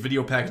pre-taped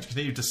video package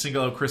continued to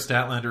single out Chris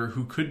Statlander,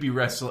 who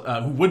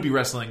would be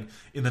wrestling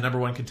in the number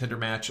 1 contender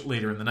match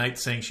later in the night,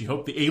 saying she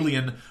hoped the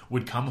alien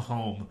would come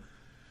home.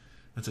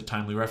 That's a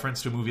timely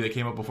reference to a movie that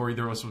came out before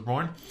either of us was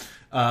born.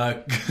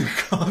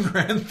 Kong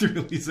ran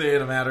through Elise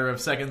in a matter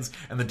of seconds,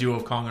 and the duo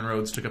of Kong and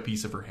Rhodes took a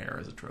piece of her hair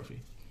as a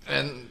trophy.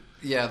 And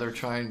yeah, they're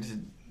trying to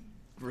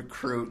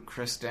recruit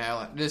Chris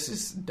Allen. This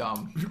is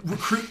dumb.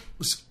 Recruit.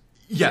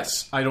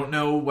 Yes, I don't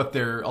know what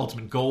their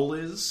ultimate goal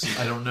is.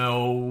 I don't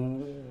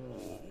know.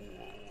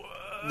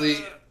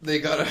 They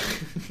gotta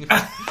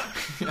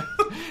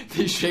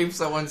they shave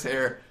someone's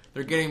hair.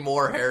 They're getting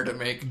more hair to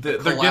make Their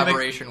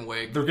collaboration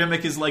wig. Their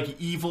gimmick is like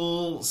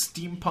evil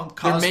steampunk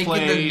They're cosplay.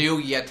 making the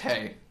new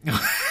Yeti.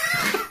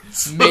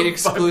 made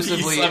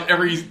exclusively Piece of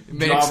every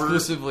made jobber,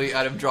 exclusively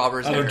out of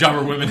jobbers' out hair. of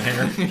jobber women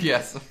hair.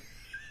 Yes.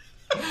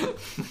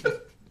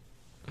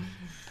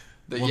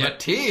 The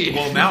Yeti.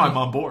 Well, now I'm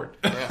on board.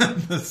 Yeah.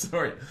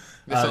 Sorry.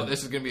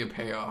 This is going to be a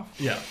payoff.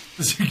 Yeah,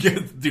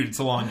 dude, it's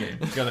a long game.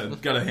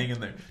 Gotta hang in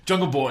there.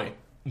 Jungle Boy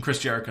and Chris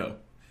Jericho.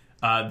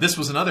 This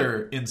was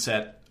another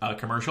inset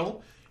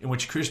commercial in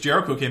which Chris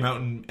Jericho came out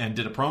and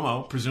did a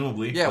promo.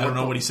 Presumably, Yeah, I don't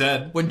know what he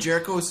said. When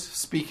Jericho's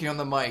speaking on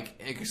the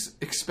mic,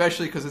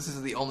 especially because this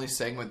is the only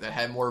segment that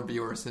had more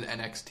viewers than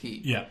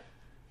NXT. Yeah,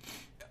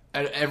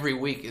 And every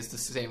week is the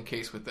same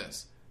case with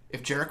this.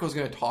 If Jericho's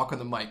going to talk on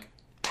the mic,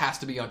 it has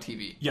to be on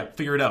TV. yeah.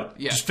 Figure it out.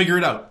 Yeah. Just figure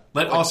it out.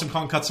 Let Awesome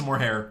Kong cut some more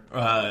hair,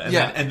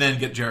 and then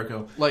get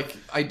Jericho. Like,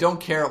 I don't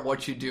care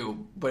what you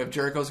do, but if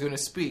Jericho's going to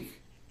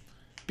speak,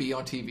 be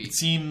on TV. It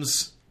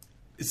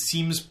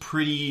seems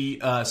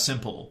pretty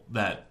simple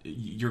that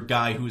your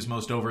guy who is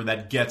most over,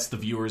 that gets the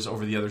viewers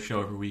over the other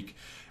show every week,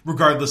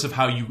 regardless of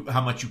how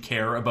much you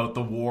care about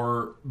the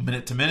war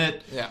minute to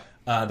minute. Yeah.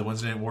 The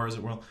Wednesday Night War, is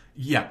it World?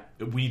 Yeah,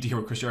 we need to hear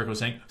what Chris Jericho is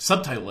saying.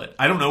 Subtitle it.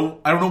 I don't know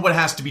what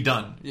has to be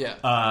done. Yeah.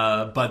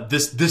 But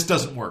this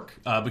doesn't work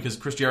because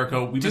Chris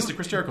Jericho. We missed a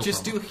Chris Jericho.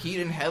 Just promo. do heat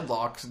and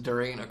headlocks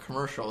during a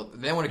commercial.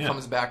 Then when it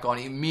comes back on,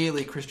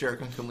 immediately Chris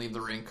Jericho can leave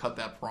the ring, cut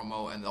that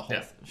promo, and the whole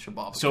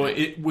shabab. So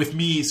with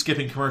me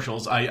skipping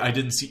commercials, I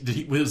didn't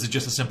see. Was it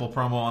just a simple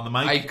promo on the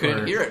mic? I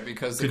couldn't hear it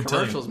because the couldn't tell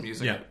you. commercials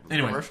music,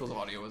 Anyway, commercials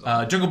audio was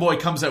on. Jungle Boy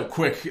comes out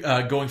quick,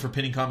 going for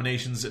pinning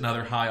combinations,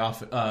 another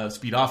high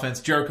speed offense.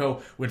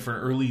 Jericho went for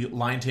an early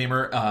line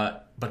tamer,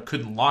 but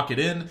couldn't lock it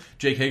in.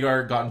 Jake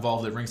Hagar got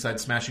involved at ringside,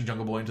 smashing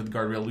Jungle Boy into the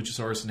guardrail.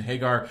 Luchasaurus and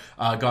Hagar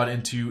got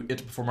into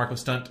it before Marco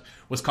Stunt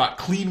was caught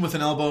clean with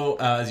an elbow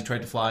as he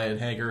tried to fly at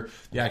Hagar.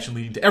 The action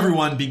leading to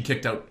everyone being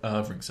kicked out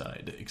of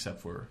ringside,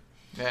 except for...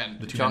 Man,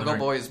 the two Jungle men in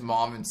the ring. Boy's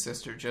mom and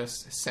sister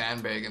just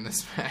sandbagging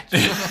this match.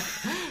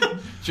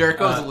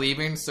 Jericho's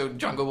leaving, so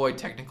Jungle Boy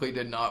technically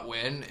did not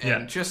win,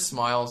 and just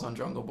smiles on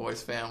Jungle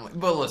Boy's family.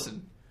 But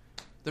listen,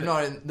 they're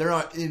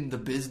not in the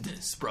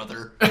business,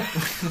 brother.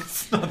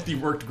 It's not the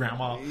worked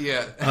grandma.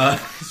 Yeah,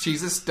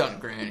 she's a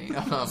stunt granny.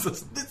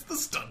 It's the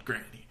stunt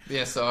granny.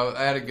 Yeah, so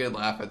I had a good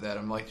laugh at that.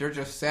 I'm like, you're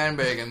just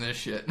sandbagging this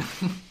shit.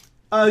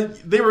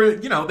 They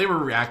were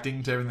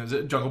reacting to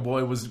everything. Jungle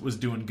Boy was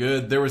doing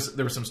good. There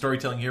was some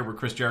storytelling here where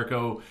Chris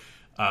Jericho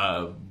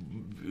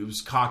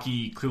was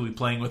cocky, clearly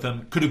playing with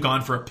him. Could have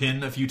gone for a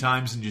pin a few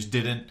times and just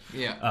didn't.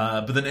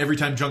 Yeah. But then every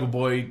time Jungle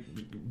Boy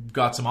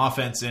got some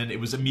offense in, it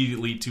was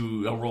immediately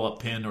to a roll up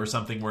pin or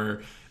something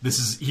where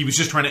he was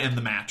just trying to end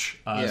the match.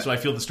 So I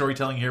feel the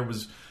storytelling here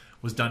was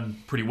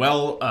done pretty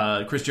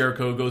well. Chris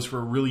Jericho goes for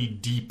a really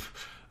deep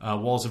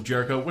Walls of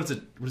Jericho. What is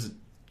it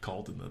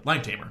called in the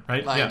Line Tamer,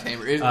 right?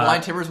 Tamer.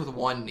 Line Tamer's with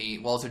one knee.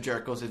 Walls of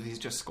Jericho's if he's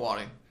just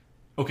squatting.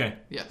 Okay.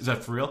 Yes. Is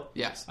that for real?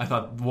 Yes. I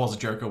thought Walls of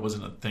Jericho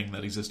wasn't a thing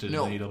that existed in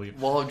AEW.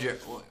 Wall of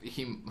Jericho,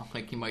 he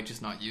might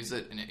just not use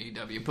it in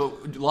AEW.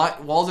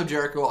 But Walls of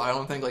Jericho, I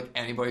don't think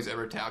anybody's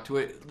ever tapped to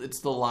it. It's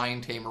the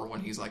Lion Tamer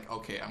when he's like,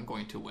 okay, I'm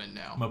going to win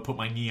now. I'm going to put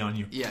my knee on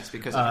you. Yes,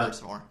 because it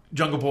hurts more.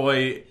 Jungle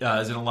Boy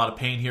is in a lot of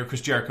pain here.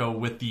 Chris Jericho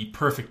with the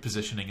perfect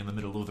positioning in the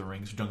middle of the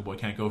ring, so Jungle Boy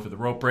can't go for the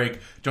rope break.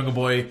 Jungle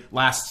Boy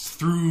lasts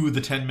through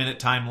the 10-minute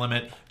time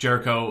limit.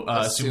 Jericho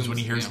assumes when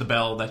he hears the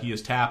bell that he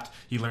is tapped.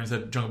 He learns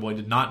that Jungle Boy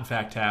did not, in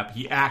fact, tap.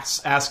 He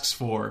asks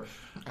for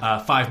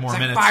 5 more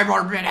minutes. 5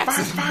 more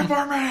minutes. 5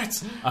 more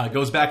minutes.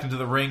 Goes back into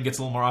the ring, gets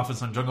a little more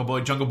offense on Jungle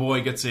Boy. Jungle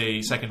Boy gets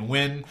a second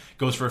win,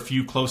 goes for a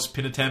few close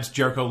pin attempts.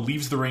 Jericho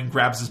leaves the ring,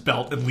 grabs his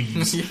belt, and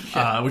leaves,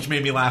 which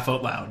made me laugh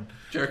out loud.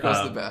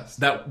 Jericho's the best.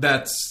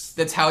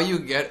 That's how you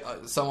get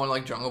someone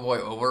like Jungle Boy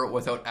over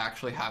without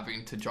actually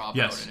having to drop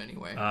out in any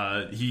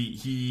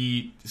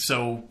way.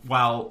 So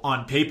while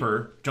on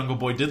paper Jungle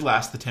Boy did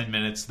last the 10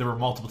 minutes, there were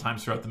multiple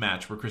times throughout the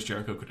match where Chris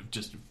Jericho could have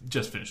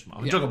just finished him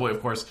off. Jungle Boy, of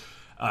course,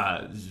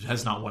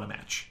 has not won a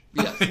match.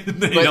 Yes,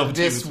 but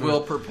this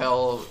will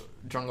propel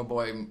Jungle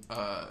Boy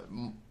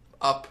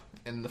up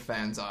in the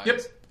fans' eyes.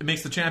 Yep, it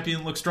makes the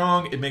champion look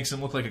strong. It makes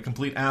him look like a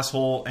complete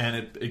asshole, and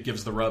it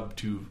gives the rub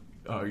to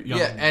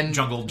and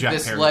Jungle Jack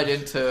this Perry. led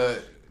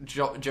into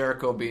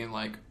Jericho being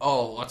like,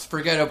 oh, let's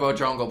forget about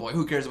Jungle Boy.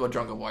 Who cares about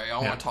Jungle Boy? I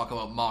want to talk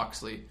about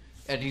Moxley.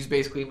 And he's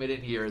basically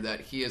admitted here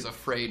that he is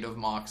afraid of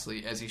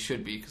Moxley, as he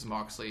should be, because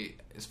Moxley,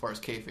 as far as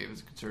kayfabe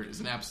is concerned, is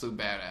an absolute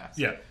badass.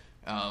 Yeah.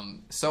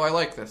 So I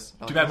like this.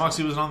 Too bad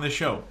Moxley wasn't on this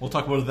show. We'll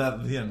talk about that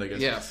at the end, I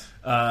guess. Yes.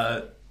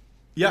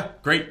 Yeah,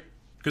 great.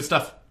 Good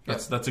stuff.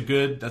 That's a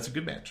good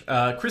match.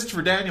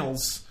 Christopher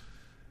Daniels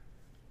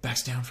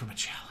backs down from a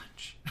challenge.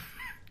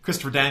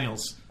 Christopher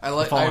Daniels,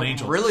 the Fallen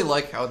Angel. I really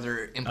like how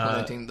they're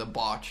implementing the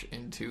botch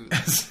into the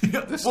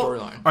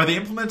storyline. Are they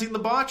implementing the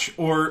botch,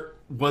 or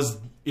was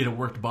it a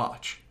worked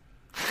botch?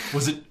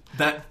 Was it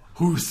that?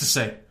 Who's to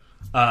say?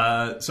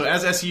 So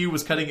as SU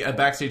was cutting a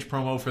backstage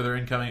promo for their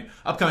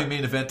upcoming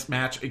main event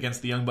match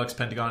against the Young Bucks,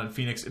 Pentagon and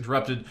Phoenix,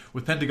 interrupted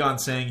with Pentagon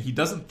saying he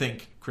doesn't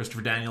think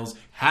Christopher Daniels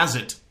has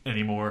it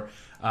anymore.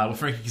 With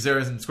Frankie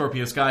Kazarian and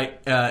Scorpio Sky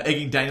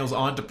egging Daniels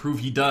on to prove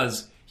he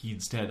does, he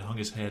instead hung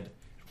his head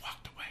and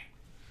walked away.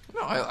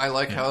 No, I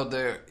like how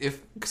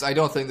because I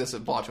don't think this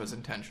botch was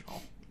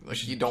intentional.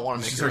 Like, you don't want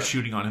to make her start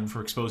shooting on him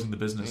for exposing the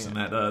business in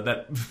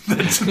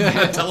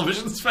that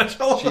television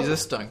special. She's a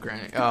stunt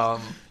granny.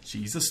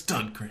 She's a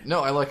stunt granny.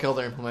 No, I like how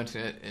they're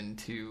implementing it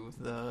into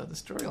the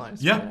storyline.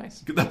 It's really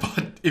nice. I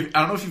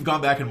don't know if you've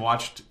gone back and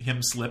watched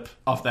him slip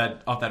off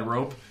that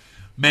rope.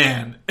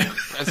 Man,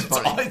 that's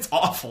funny. It's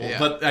awful,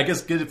 but I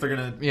guess good if they're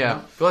gonna.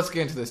 Yeah, but let's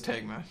get into this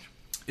tag match.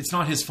 It's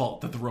not his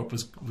fault that the rope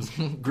was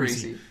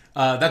greasy.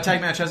 That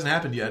tag match hasn't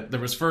happened yet. There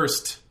was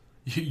first.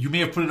 You may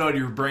have put it out of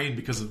your brain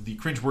because of the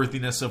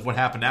cringeworthiness of what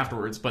happened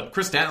afterwards, but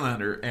Chris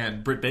Statlander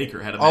and Britt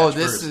Baker had a match. Oh,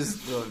 this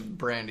is the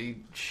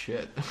Brandy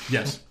shit.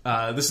 Yes.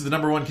 This is the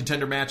number one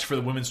contender match for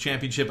the Women's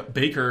Championship.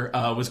 Baker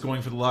was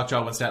going for the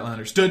lockjaw when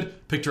Statlander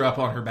stood, picked her up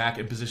on her back,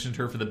 and positioned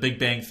her for the Big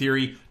Bang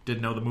Theory.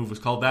 Didn't know the move was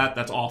called that.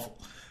 That's awful.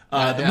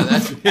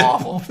 That's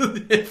awful. For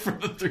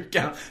the 3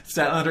 count.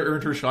 Statlander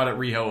earned her shot at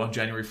Riho on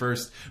January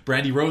 1st.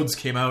 Brandy Rhodes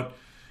came out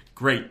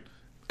great.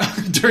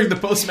 During the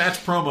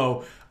post-match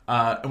promo,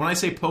 And when I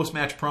say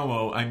post-match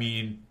promo, I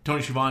mean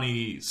Tony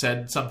Schiavone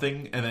said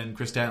something, and then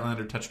Chris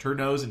Statlander touched her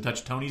nose and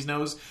touched Tony's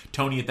nose.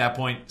 Tony, at that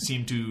point,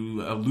 seemed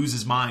to lose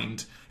his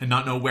mind and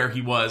not know where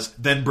he was.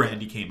 Then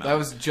Brandy came out. That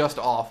was just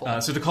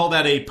awful. So to call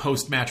that a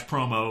post-match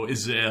promo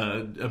is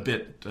a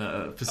bit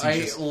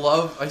facetious.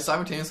 I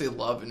simultaneously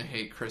love and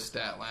hate Chris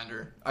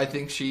Statlander. I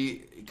think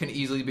she can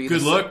easily be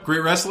Good look,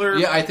 great wrestler.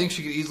 Yeah, I think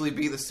she could easily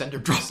be the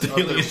centerpiece of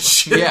alien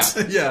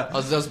shit. Yeah. I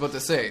was about to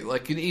say,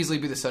 like, could easily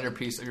be the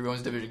centerpiece of your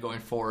women's division going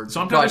forward. So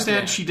I'm to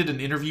understand she did an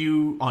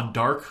interview on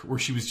Dark where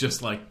she was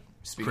just like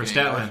Speaking Chris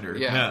English. Statlander.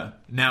 Yeah.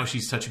 Now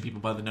she's touching people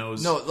by the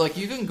nose. No, like,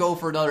 you can go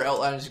for another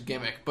outlandish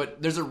gimmick,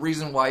 but there's a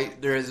reason why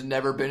there has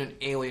never been an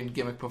alien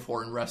gimmick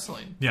before in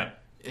wrestling. Yeah.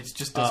 It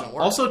just doesn't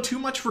work. Also, too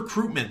much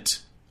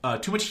recruitment.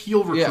 Too much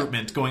heel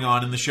recruitment going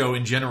on in the show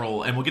in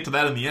general, and we'll get to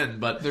that in the end.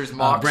 But there's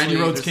Moxley, Brandy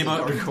Rhodes there's came the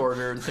out. Dark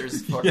Order,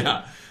 there's fucking...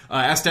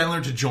 Asked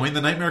Statlander to join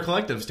the Nightmare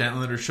Collective.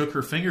 Statlander shook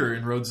her finger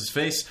in Rhodes'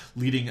 face,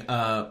 leading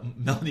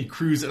Melanie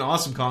Cruz and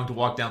Awesome Kong to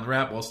walk down the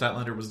ramp while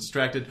Statlander was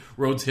distracted.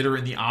 Rhodes hit her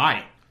in the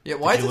eye. Yeah,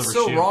 why is it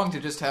so shield. wrong to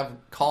just have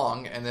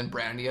Kong and then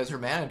Brandy as her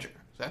manager?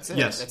 That's it.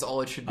 Yes. That's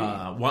all it should be.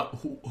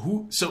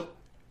 So,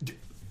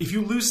 if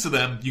you lose to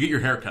them, you get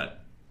your hair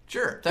cut.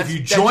 Sure. If you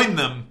join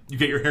them, you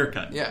get your hair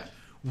cut. Yeah.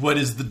 What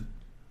is the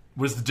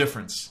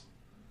difference?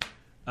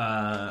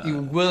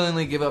 You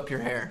willingly give up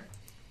your hair.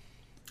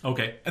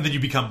 Okay, and then you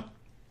become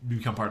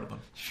part of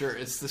them. Sure,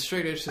 it's the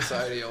straight edge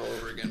society all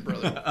over again,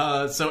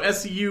 brother. So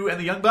SCU and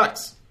the Young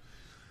Bucks.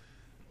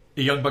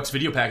 A Young Bucks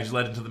video package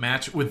led into the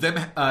match with them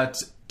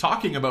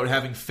talking about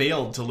having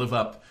failed to live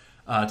up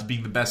to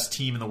being the best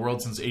team in the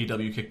world since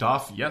AEW kicked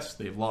off. Yes,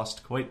 they've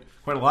lost quite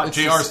a lot.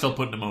 JR's still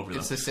putting them over, though.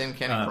 It's the same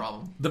Kenny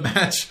problem. The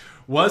match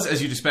was,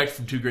 as you'd expect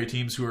from two great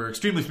teams who are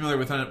extremely familiar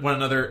with one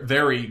another,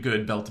 very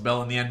good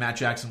bell-to-bell. In the end, Matt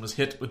Jackson was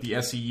hit with the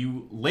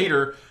SCU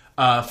later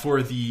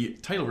for the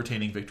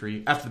title-retaining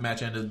victory. After the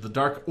match ended, the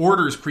Dark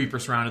Order's creeper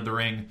surrounded the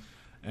ring.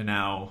 And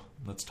now,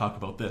 let's talk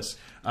about this.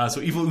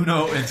 So Evil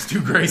Uno and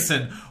Stu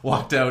Grayson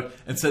walked out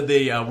and said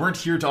they weren't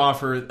here to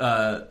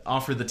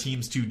offer the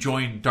teams to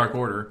join Dark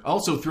Order.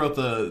 Also, throughout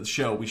the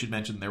show, we should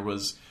mention there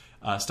was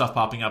stuff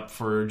popping up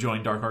for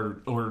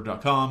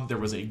joindarkorder.com. There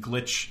was a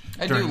glitch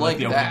during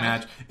the opening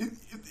match.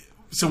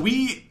 So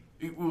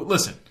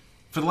listen,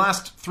 for the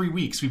last 3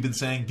 weeks, we've been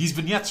saying these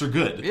vignettes are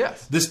good.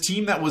 Yes. This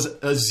team that was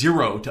a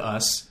 0 to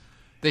us.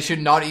 They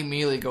should not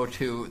immediately go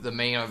to the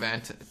main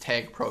event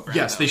tag program.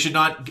 Yes, though. they should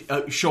not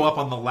show up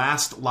on the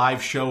last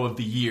live show of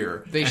the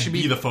year They should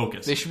be the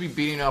focus. They should be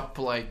beating up,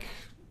 like,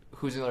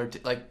 who's another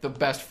like the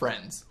Best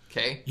Friends,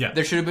 okay? Yeah.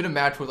 There should have been a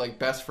match with, like,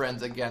 Best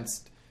Friends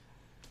against...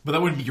 But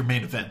that wouldn't be your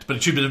main event. But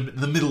it should have been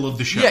in the middle of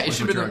the show. Yeah, it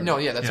should have been...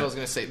 that's what I was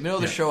going to say. Middle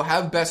of the Yeah. show,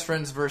 have Best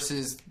Friends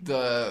versus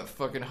the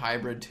fucking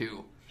Hybrid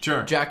 2.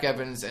 Sure. Jack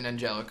Evans and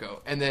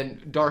Angelico. And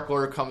then Dark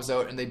Order comes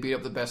out and they beat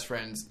up the Best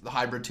Friends. The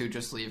Hybrid 2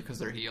 just leave because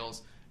they're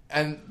heels.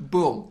 And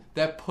boom,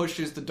 that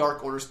pushes the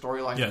Dark Order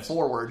storyline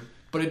forward,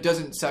 but it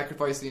doesn't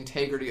sacrifice the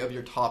integrity of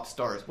your top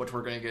stars, which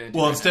we're going to get into.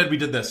 Well, right instead now. we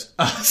did this.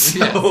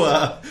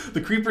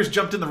 The Creepers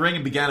jumped in the ring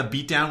and began a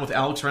beatdown with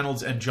Alex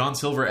Reynolds and John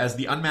Silver as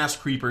the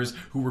unmasked Creepers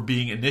who were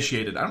being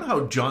initiated. I don't know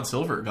how John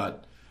Silver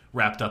got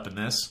wrapped up in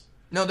this.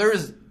 No, there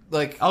was,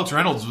 like... Alex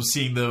Reynolds was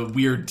seeing the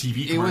weird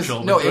TV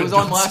commercial. It was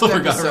on last Silver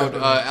got episode. wrapped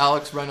up.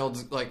 Alex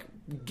Reynolds, like,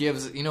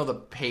 gives,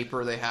 the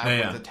paper they have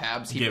with the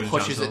tabs. He Gave it to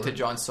pushes John it to Silver.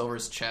 John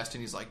Silver's chest,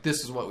 and he's like,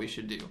 this is what we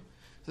should do.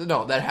 So,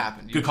 no, that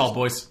happened. Good call,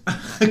 boys.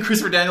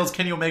 Christopher Daniels,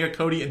 Kenny Omega,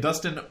 Cody, and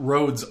Dustin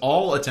Rhodes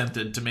all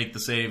attempted to make the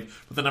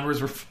save, but the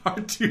numbers were far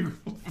too...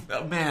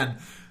 Oh, man.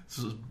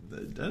 I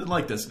didn't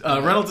like this.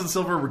 Reynolds and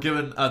Silver were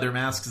given their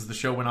masks as the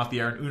show went off the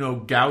air, and Uno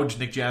gouged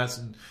Nick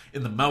Jackson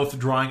in the mouth,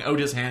 drawing out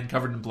his hand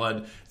covered in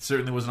blood. It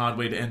certainly was an odd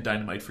way to end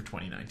Dynamite for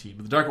 2019.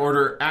 But the Dark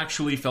Order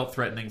actually felt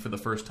threatening for the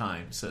first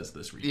time, says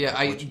this review. Yeah,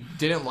 I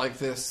didn't like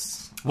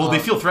this. Well, they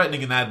feel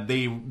threatening in that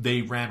they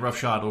ran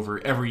roughshod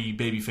over every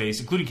babyface,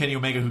 including Kenny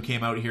Omega, who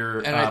came out here.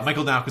 And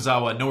Michael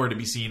Nakazawa, nowhere to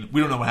be seen. We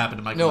don't know what happened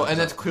to Michael No, Nakazawa. and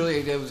that's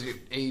clearly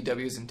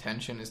AEW's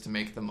intention is to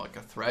make them like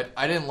a threat.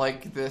 I didn't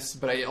like this,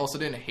 but I also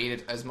didn't hate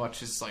it as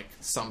much as like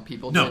some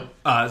people did.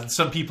 No,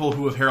 some people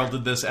who have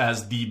heralded this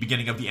as the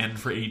beginning of the end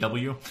for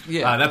AEW.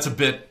 Yeah. That's a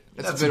bit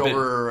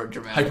over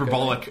dramatic,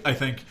 hyperbolic, I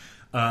think.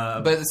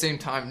 But at the same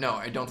time, no,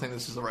 I don't think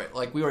this is the right.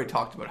 Like we already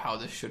talked about how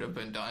this should have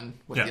been done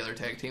with the other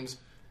tag teams.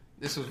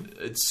 This was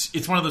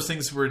it's one of those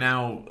things where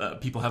now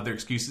people have their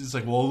excuses. It's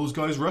like, well, those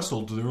guys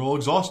wrestled; they're all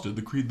exhausted.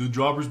 The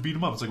jobbers beat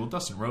them up. It's like, well,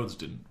 Dustin Rhodes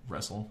didn't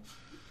wrestle.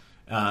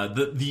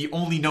 The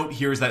only note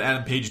here is that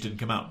Adam Page didn't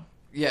come out.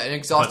 Yeah, an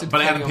exhausted.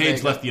 But Kenny Adam Page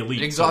Omega, left the Elite.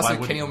 An exhausted so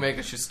why Kenny wouldn't he?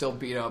 Omega should still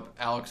beat up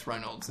Alex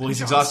Reynolds. Well, he's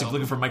and exhausted John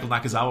looking for Michael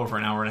Nakazawa for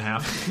an hour and a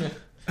half. Silver.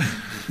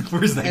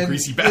 Where's that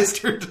greasy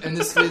bastard? And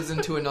this leads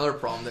into another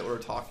problem that we were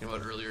talking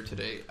about earlier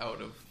today out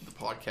of the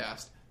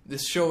podcast.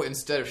 This show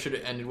instead should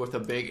have ended with a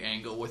big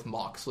angle with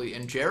Moxley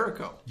and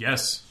Jericho.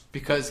 Yes.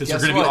 Because they're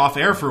guess going to be what? off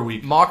air for a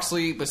week.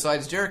 Moxley,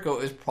 besides Jericho,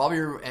 is probably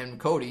and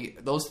Cody.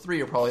 Those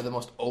three are probably the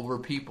most over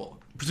people.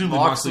 Presumably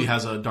Moxley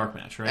has a dark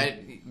match,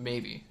 right?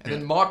 Maybe. And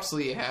then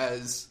Moxley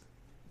has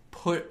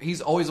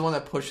he's always the one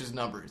that pushes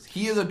numbers.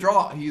 He is a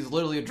draw. He's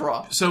literally a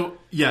draw. So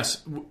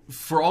yes,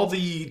 for all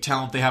the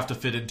talent they have to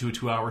fit into a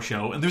 2-hour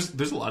show, and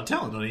there's a lot of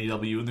talent on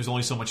AEW, and there's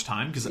only so much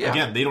time because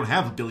again, they don't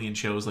have a billion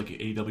shows like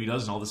AEW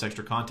does and all this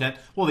extra content.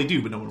 Well, they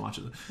do, but no one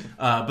watches it.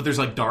 But there's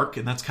like Dark,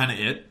 and that's kind of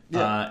it.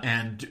 Yeah.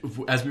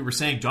 And as we were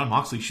saying, Jon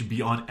Moxley should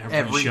be on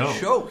every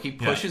show. He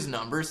pushes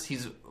numbers.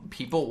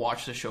 People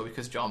watch the show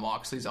because Jon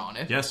Moxley's on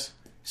it. Yes.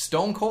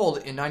 Stone Cold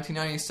in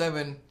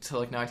 1997 to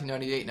like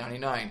 1998,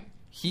 99.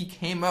 He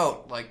came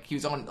out like he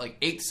was on like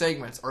 8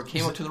 segments, or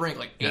came out to the ring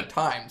like 8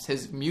 times.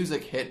 His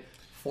music hit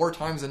 4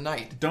 times a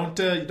night.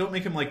 Don't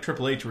make him like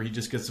Triple H, where he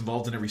just gets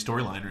involved in every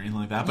storyline or anything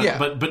like that.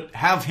 But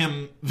have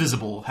him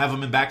visible, have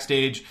him in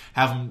backstage,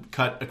 have him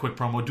cut a quick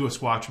promo, do a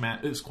squash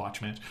match,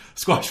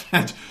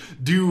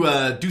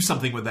 do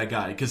something with that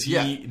guy because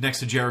he next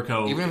to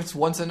Jericho, even if it's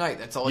once a night,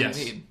 that's all you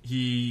need.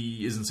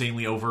 He is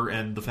insanely over,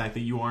 and the fact that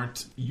you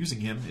aren't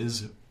using him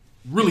is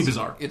really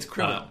bizarre. It's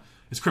criminal.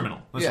 It's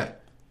criminal. That's right.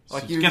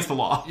 Like it's against the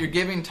law. You're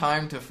giving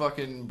time to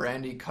fucking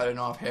Brandy cutting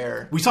off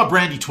hair. We saw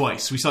Brandy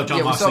twice. We saw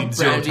Jon Moxley we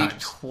saw Brandy 0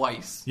 times.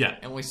 Twice. Yeah.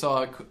 And we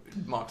saw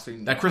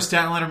Moxley. That Chris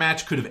Statlander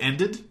match could have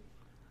ended.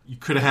 You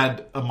could have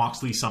had a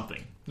Moxley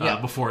something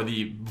before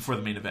the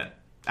main event.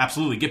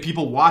 Absolutely. Get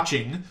people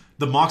watching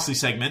the Moxley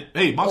segment.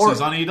 Hey, Moxley's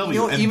on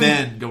AEW.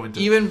 Then go into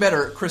even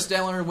better, Chris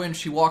Statlander, when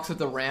she walks up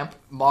the ramp,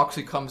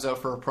 Moxley comes out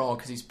for a promo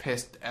because he's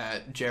pissed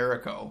at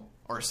Jericho.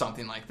 Or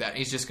something like that.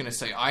 He's just going to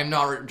say, I'm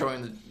not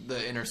joining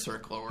the inner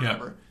circle or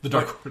whatever. The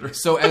Dark Order.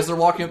 So as they're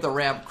walking up the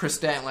ramp, Chris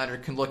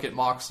Statlander can look at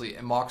Moxley,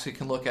 and Moxley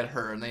can look at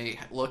her, and they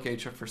look at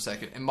each other for a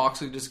second. And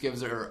Moxley just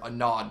gives her a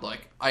nod,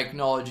 like, I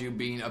acknowledge you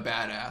being a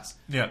badass.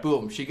 Yeah.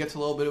 Boom. She gets a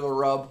little bit of a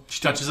rub.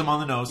 She touches him on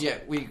the nose. Yeah,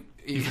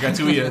 You forgot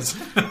who he is.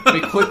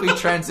 We quickly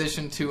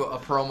transition to a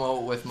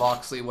promo with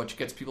Moxley, which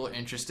gets people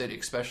interested,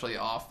 especially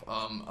off.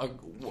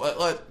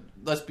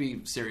 Let's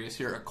be serious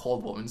here. A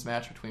cold women's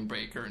match between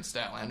Baker and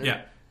Statlander.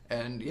 Yeah.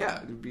 And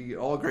yeah, it'd be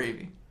all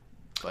gravy.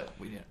 But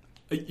we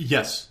didn't.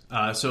 Yes.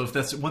 So if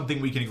that's one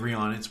thing we can agree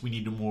on, it's we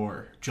need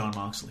more Jon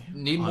Moxley.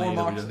 Need more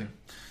Moxley.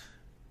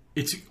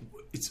 It's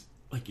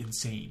like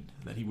insane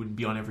that he wouldn't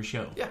be on every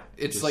show. Yeah.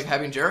 It's like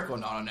having Jericho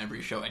not on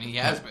every show, and he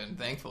has been,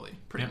 thankfully,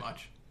 pretty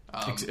much.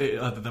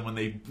 Other than when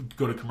they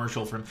go to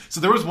commercial for him. So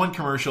there was one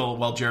commercial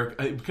while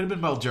Jericho, it could have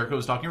been while Jericho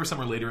was talking or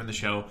somewhere later in the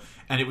show,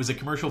 and it was a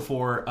commercial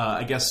for,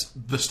 I guess,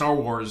 the Star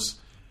Wars.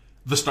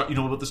 You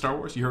know about the Star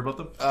Wars? You heard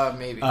about them?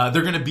 Maybe.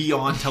 They're going to be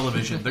on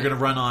television. They're going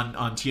to run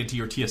on TNT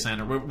or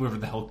TSN or whatever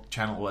the hell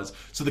channel it was.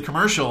 So the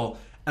commercial,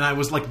 and I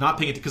was like not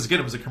paying it because again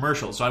it was a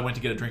commercial. So I went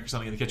to get a drink or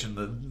something in the kitchen.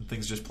 The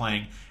thing's just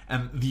playing,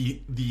 and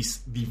the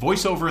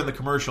voiceover in the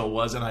commercial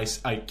was, and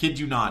I kid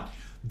you not,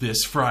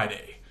 this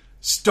Friday,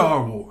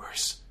 Star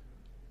Wars.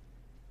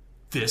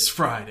 This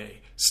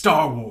Friday,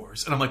 Star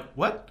Wars, and I'm like,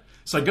 what?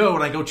 So I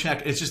go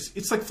check.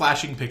 It's like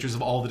flashing pictures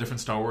of all the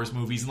different Star Wars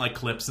movies and like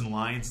clips and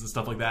lines and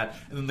stuff like that.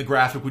 And then the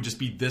graphic would just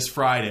be this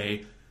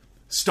Friday,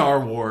 Star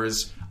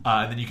Wars.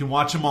 And then you can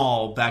watch them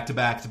all back to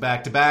back to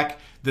back to back.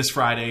 This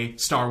Friday,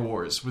 Star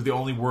Wars were the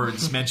only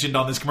words mentioned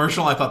on this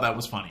commercial. I thought that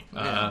was funny.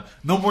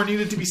 No more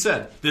needed to be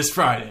said. This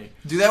Friday.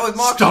 Do that with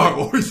Moxley. Star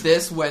Wars.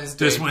 This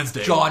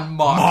Wednesday. Jon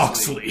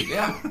Moxley.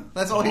 Yeah,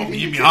 that's all you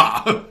need.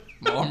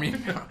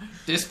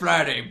 This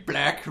Friday,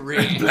 Black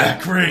Rain.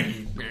 Black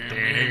Rain.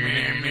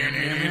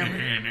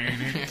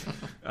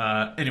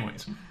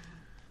 Anyways,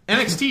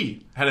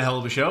 NXT had a hell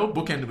of a show,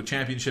 bookended with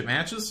championship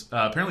matches.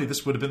 Apparently,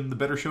 this would have been the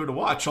better show to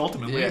watch,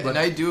 ultimately. Yeah, and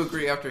I do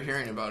agree after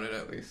hearing about it,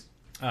 at least.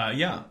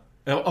 Yeah.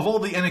 Of all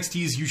the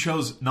NXTs you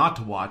chose not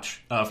to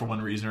watch for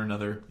one reason or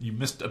another, you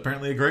missed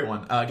apparently a great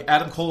one.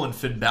 Adam Cole and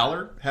Finn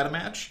Balor had a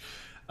match.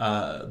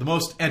 The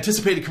most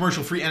anticipated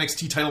commercial-free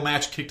NXT title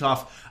match kicked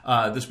off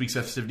this week's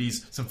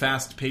festivities. Some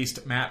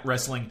fast-paced mat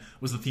wrestling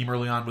was the theme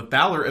early on, with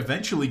Balor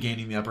eventually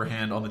gaining the upper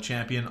hand on the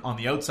champion. On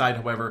the outside,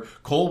 however,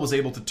 Cole was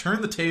able to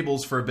turn the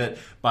tables for a bit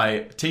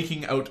by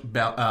taking out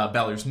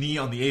Balor's knee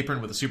on the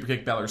apron with a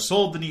superkick. Balor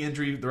sold the knee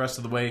injury the rest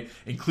of the way,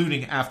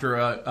 including after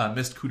a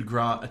missed coup de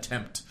grace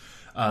attempt.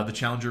 The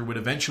challenger would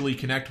eventually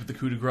connect with the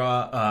coup de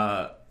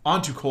grace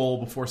onto Cole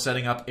before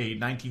setting up a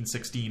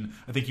 1916.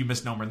 I think you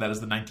misnomered that as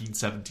the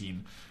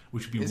 1917,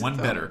 which would be one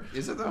better.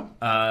 Is it though?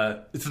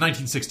 It's the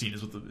 1916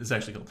 is what it's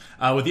actually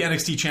called. With the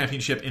NXT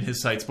Championship in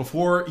his sights.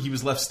 Before he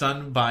was left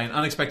stunned by an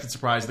unexpected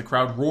surprise, the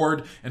crowd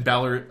roared and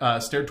Balor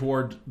stared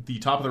toward the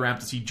top of the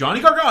ramp to see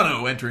Johnny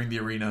Gargano entering the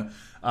arena.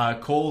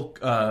 Cole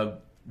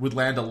would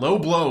land a low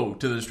blow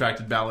to the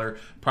distracted Balor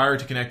prior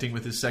to connecting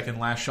with his second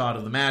last shot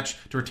of the match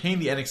to retain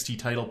the NXT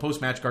title.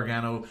 Post-match,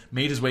 Gargano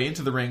made his way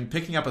into the ring,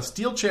 picking up a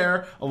steel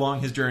chair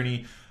along his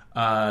journey.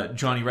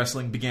 Johnny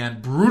Wrestling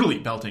began brutally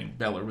belting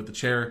Balor with the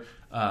chair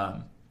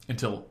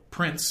until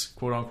Prince,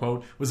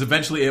 quote-unquote, was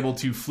eventually able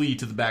to flee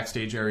to the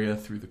backstage area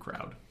through the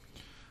crowd.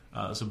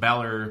 So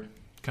Balor,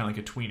 kind of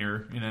like a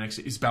tweener in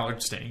NXT. Is Balor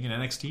staying in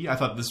NXT? I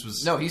thought this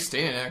was... No, he's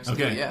staying in NXT,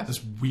 okay, yeah.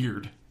 That's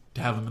weird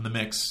to have him in the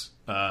mix.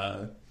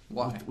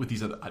 Why? With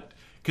these other...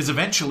 Because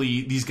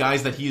eventually, these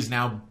guys that he is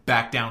now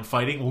back down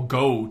fighting will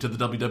go to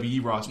the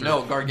WWE roster.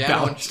 No, Gargano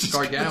and Balor's just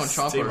gonna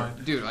Ciampa. stay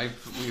behind. Dude,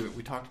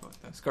 we talked about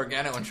this.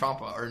 Gargano and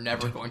Ciampa are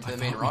never going to the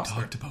main roster.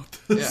 We talked about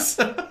this.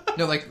 Yeah.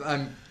 No, like,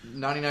 I'm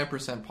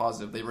 99%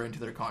 positive they were into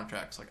their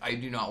contracts. Like, I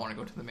do not want to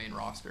go to the main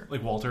roster.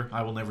 Like Walter,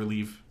 I will never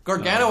leave.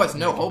 Gargano has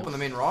no hope in the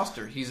main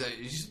roster. He's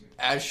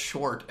as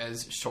short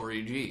as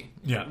Shorty G.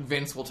 Yeah.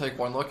 Vince will take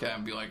one look at him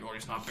and be like, oh,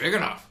 he's not big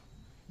enough.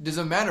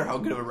 Doesn't matter how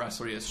good of a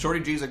wrestler he is.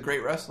 Shorty G is a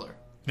great wrestler.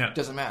 Yeah.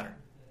 Doesn't matter.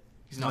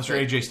 He's not Unless you're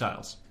big. AJ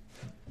Styles.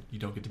 You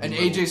don't get to be And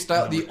little. AJ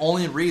Styles, No. the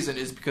only reason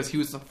is because he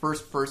was the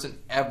first person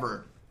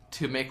ever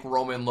to make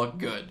Roman look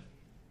good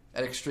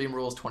at Extreme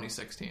Rules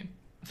 2016.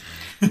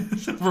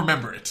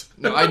 Remember it.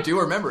 No, I do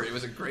remember. It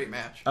was a great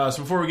match. So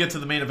before we get to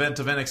the main event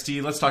of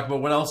NXT, let's talk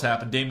about what else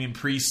happened. Damian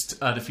Priest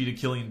defeated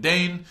Killian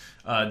Dane.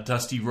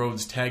 Dusty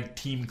Rhodes Tag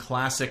Team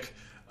Classic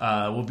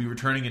will be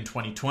returning in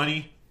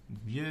 2020.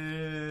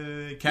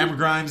 Yay! Cameron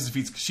Grimes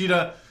defeats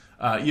Kushida.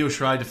 Io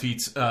Shirai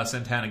defeats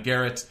Santana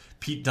Garrett.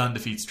 Pete Dunne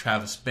defeats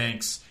Travis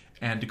Banks.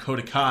 And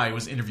Dakota Kai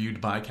was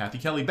interviewed by Kathy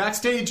Kelly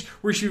backstage,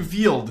 where she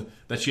revealed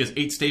that she has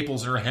 8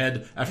 staples in her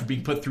head after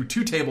being put through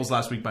 2 tables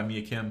last week by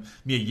Mia Yim.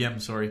 Mia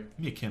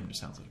Kim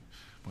just sounds like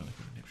more like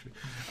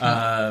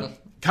a name.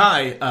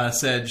 Kai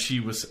said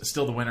she was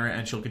still the winner,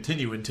 and she'll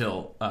continue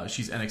until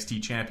she's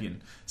NXT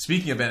champion.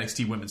 Speaking of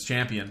NXT Women's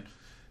Champion,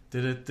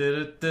 we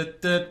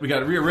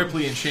got Rhea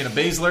Ripley and Shayna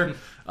Baszler.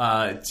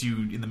 It's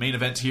you in the main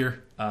event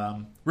here.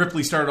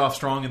 Ripley started off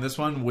strong in this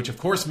one, which of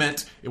course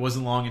meant it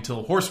wasn't long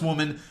until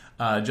Horsewoman,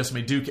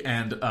 Jessamine Duke,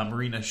 and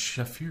Marina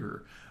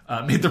Shafir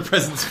made their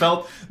presence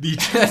felt.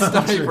 That's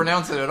not how you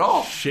pronounce it at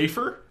all.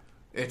 Schaefer?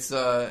 It's,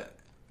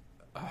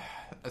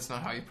 that's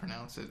not how you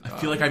pronounce it. I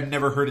feel like I've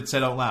never heard it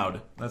said out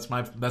loud. That's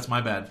my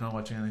bad for not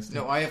watching NXT.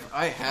 No, I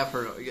have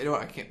heard. You know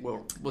what? I can't.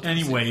 We'll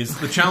Anyways,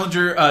 the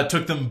challenger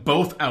took them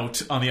both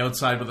out on the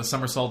outside with a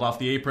somersault off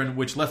the apron,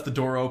 which left the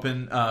door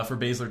open for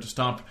Baszler to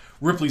stomp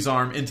Ripley's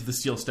arm into the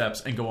steel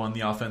steps and go on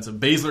the offensive.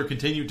 Baszler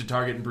continued to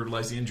target and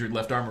brutalize the injured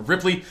left arm of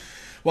Ripley,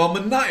 while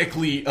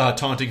maniacally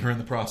taunting her in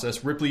the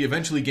process. Ripley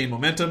eventually gained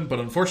momentum, but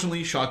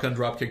unfortunately, shotgun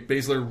dropkicked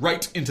Baszler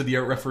right into the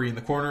out referee in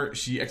the corner.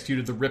 She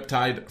executed the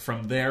Riptide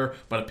from there,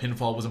 but a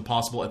pinfall was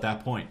impossible at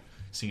that point,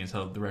 seeing as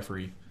how the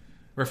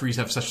referees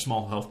have such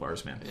small health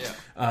bars, man.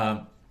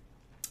 Yeah.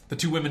 The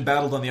two women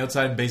battled on the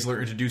outside, and Baszler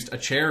introduced a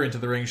chair into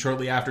the ring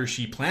shortly after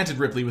she planted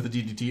Ripley with a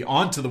DDT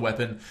onto the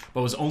weapon,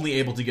 but was only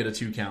able to get a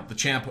 2 count. The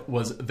champ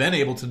was then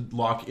able to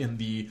lock in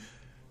the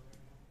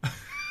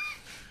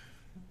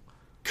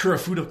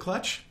Kurafuda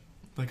clutch.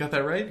 I got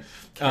that right?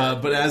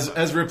 But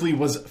as Ripley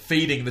was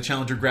fading, the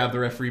challenger grabbed the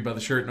referee by the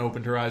shirt and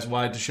opened her eyes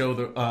wide to show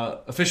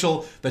the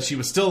official that she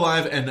was still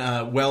alive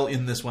and well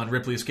in this one.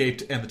 Ripley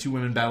escaped, and the two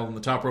women battled on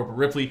the top rope of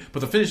Ripley, but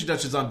the finishing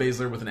touches on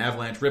Baszler with an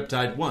avalanche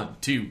Riptide. 1,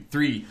 2,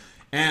 3...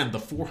 And the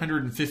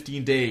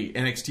 415-day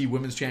NXT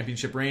Women's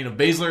Championship reign of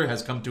Baszler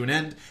has come to an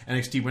end.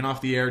 NXT went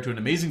off the air to an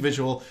amazing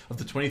visual of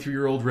the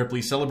 23-year-old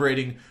Ripley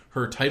celebrating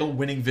her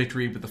title-winning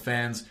victory with the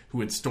fans who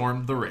had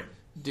stormed the ring.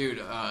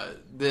 Dude,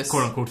 this...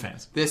 Quote-unquote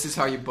fans. This is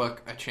how you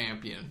book a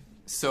champion.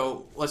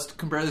 So, let's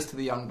compare this to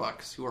the Young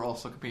Bucks, who are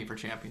also competing for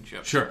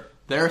championship. Sure.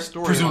 Their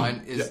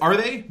storyline is... Are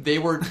they? They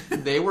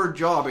were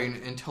jobbing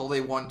until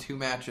they won 2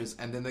 matches,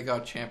 and then they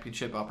got a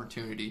championship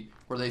opportunity,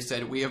 where they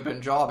said, we have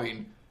been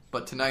jobbing...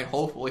 But tonight,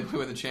 hopefully, we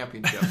win the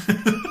championship.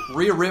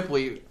 Rhea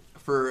Ripley,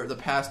 for the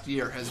past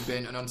year, has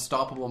been an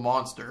unstoppable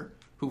monster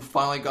who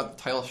finally got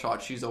the title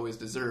shot she's always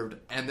deserved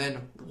and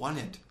then won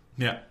it.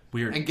 Yeah,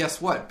 weird. And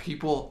guess what?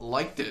 People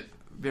liked it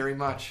very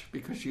much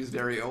because she's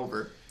very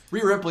over.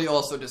 Rhea Ripley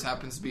also just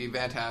happens to be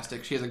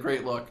fantastic. She has a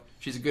great look.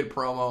 She's a good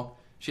promo.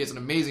 She has an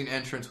amazing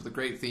entrance with a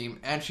great theme.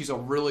 And she's a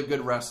really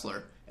good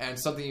wrestler. And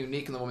something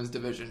unique in the women's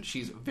division,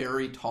 she's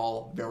very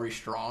tall, very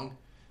strong.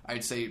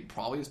 I'd say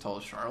probably as tall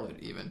as Charlotte,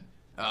 even.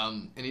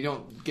 And you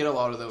don't get a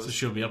lot of those. So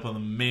she'll be up on the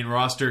main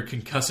roster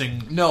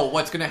concussing No,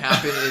 what's going to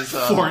happen is...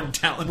 foreign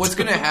talent. What's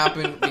going to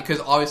happen, because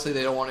obviously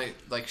they don't want to...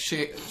 Like,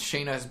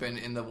 Shayna has been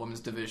in the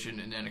women's division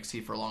in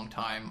NXT for a long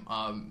time.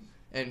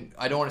 And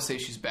I don't want to say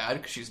she's bad,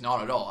 because she's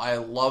not at all. I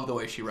love the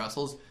way she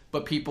wrestles.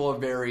 But people are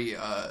very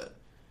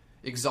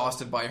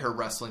exhausted by her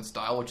wrestling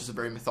style, which is a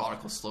very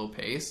methodical, slow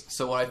pace.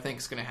 So what I think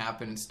is going to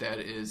happen instead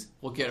is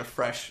we'll get a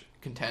fresh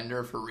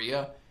contender for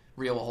Rhea.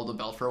 Rhea will hold the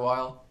belt for a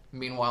while.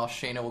 Meanwhile,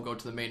 Shayna will go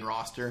to the main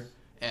roster,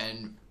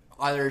 and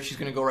either she's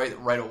going to go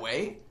right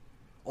away,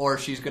 or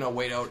she's going to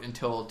wait out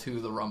until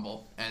to the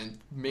Rumble, and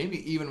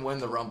maybe even win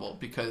the Rumble,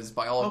 because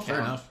by all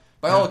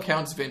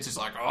accounts, Vince is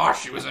like, oh,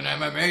 she was in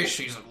MMA,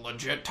 she's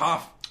legit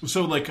tough.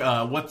 So, like,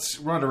 what's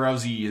Ronda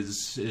Rousey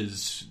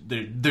is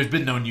there's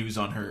been no news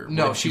on her.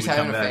 No, she's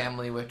having a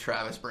family with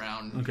Travis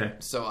Brown. Okay.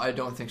 So I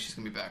don't think she's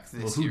going to be back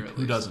this year, at least.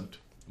 Who doesn't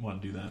want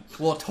to do that?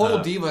 Well, Total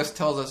Divas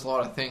tells us a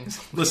lot of things.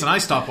 Listen, I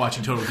stopped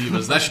watching Total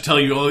Divas. That should tell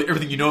you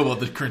everything you know about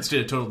the current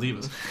state of Total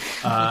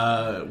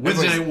Divas.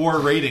 Wednesday Night War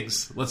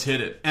ratings. Let's hit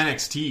it.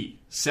 NXT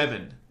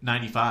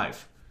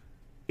 795,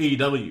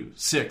 AEW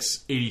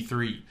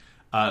 683.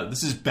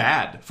 This is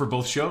bad for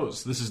both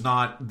shows. This is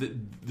not.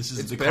 This is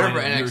It's declining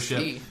better for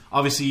viewership. NXT.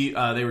 Obviously,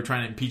 they were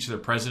trying to impeach their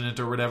president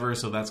or whatever,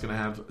 so that's going to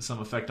have some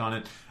effect on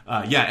it.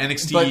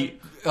 NXT,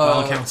 by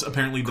all accounts,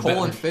 apparently the Cole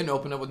better. and Finn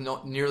opened up with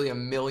nearly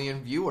 1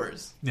 million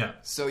viewers. Yeah.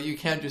 So you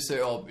can't just say,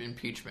 "Oh,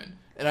 impeachment."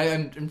 And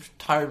I'm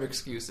tired of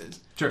excuses.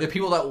 Sure. The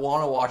people that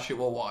want to watch it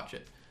will watch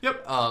it.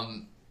 Yep.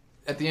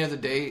 At the end of the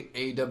day,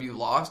 AEW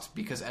lost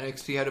because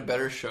NXT had a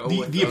better show.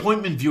 The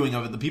appointment viewing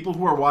of it, the people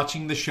who are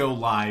watching the show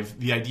live,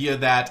 the idea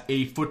that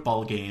a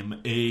football game,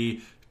 a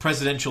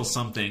presidential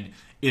something,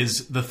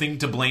 is the thing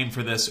to blame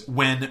for this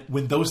when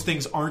those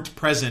things aren't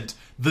present,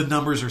 the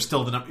numbers are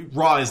still the number.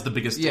 Raw is the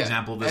biggest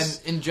example of this.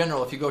 And in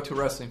general, if you go to a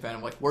wrestling fan,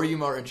 I'm like, where are you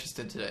more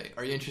interested today?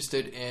 Are you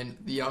interested in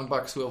the Young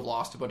Bucks who have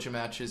lost a bunch of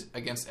matches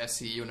against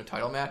SCU in a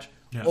title match?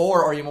 Yeah.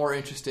 Or are you more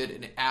interested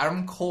in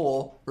Adam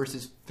Cole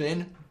versus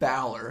Finn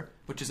Balor,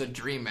 which is a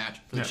dream match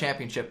for the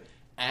championship,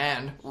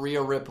 and Rhea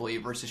Ripley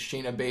versus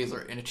Shayna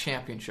Baszler in a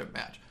championship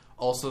match?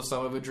 Also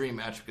some of a dream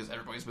match because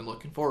everybody's been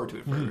looking forward to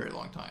it for a very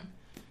long time.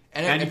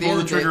 And you pull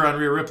the trigger on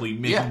Rhea Ripley,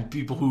 making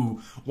people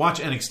who watch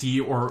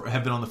NXT or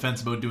have been on the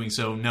fence about doing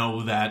so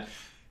know that,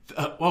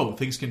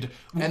 things can...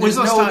 And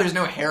there's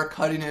no hair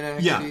cutting in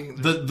NXT.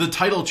 Yeah, the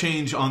title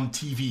change on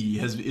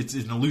TV it's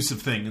an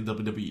elusive thing in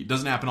WWE. It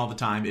doesn't happen all the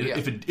time.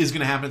 If it is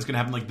going to happen, it's going to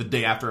happen like the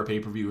day after a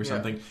pay-per-view or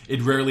something.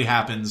 It rarely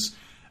happens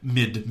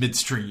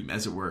midstream,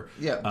 as it were.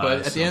 Yeah,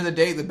 but at the end of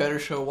the day, the better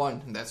show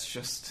won. And that's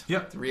just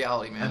the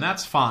reality, man. And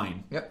that's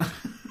fine. Yep.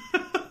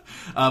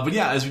 But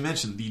yeah, as we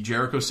mentioned, the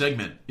Jericho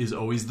segment is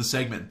always the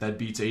segment that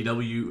beats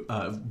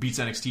AEW, beats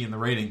NXT in the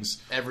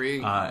ratings Every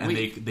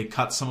week. And they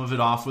cut some of it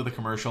off with a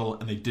commercial,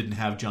 and they didn't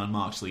have Jon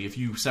Moxley. If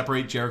you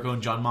separate Jericho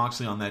and Jon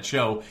Moxley on that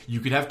show, you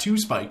could have 2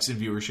 spikes in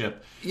viewership.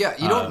 Yeah,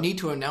 you don't need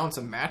to announce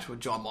a match with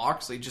Jon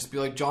Moxley. Just be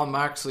like, Jon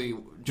Moxley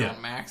will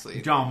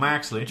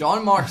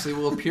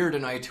appear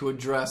tonight to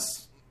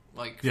address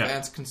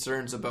fans'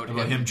 concerns about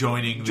him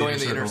joining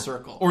the inner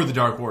circle. Or the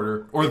Dark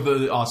Order, or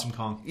the Awesome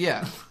Kong.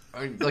 Yeah.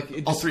 I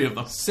mean, all 3 of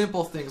them.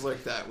 Simple things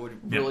like that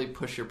would really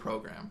push your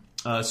program.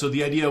 So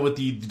the idea with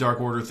the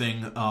Dark Order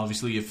thing,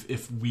 obviously,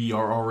 if we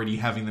are already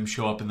having them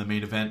show up in the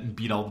main event and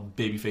beat all the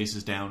baby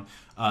faces down,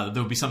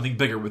 there will be something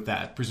bigger with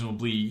that.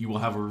 Presumably, you will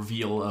have a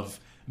reveal of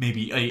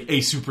maybe a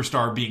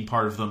superstar being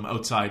part of them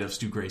outside of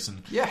Stu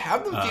Grayson. Yeah,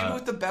 have them feud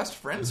with the best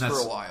friends for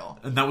a while.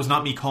 And that was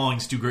not me calling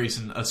Stu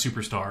Grayson a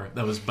superstar.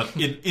 But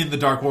in the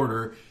Dark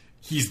Order,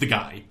 he's the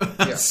guy.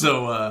 Yeah.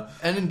 So,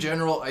 and in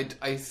general,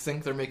 I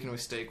think they're making a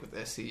mistake with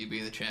SCU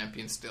being the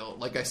champion still.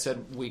 Like I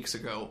said weeks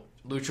ago,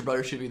 Lucha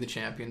Brothers should be the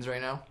champions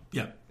right now.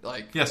 Yeah.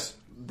 Yes.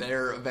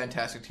 They're a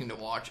fantastic team to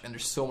watch, and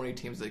there's so many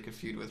teams they could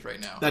feud with right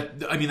now.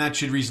 That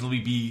should reasonably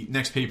be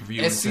next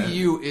pay-per-view.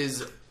 SCU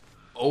is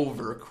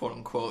over, quote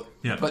unquote,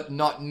 yeah. but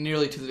not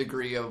nearly to the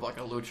degree of like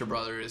a Lucha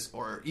Brothers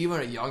or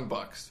even a Young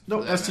Bucks. No,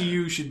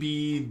 SCU should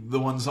be the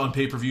ones on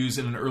pay-per-views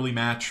in an early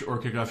match or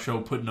kickoff show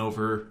putting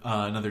over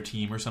another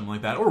team or something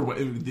like that, or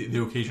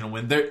the occasional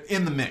win. They're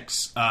in the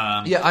mix.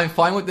 I'm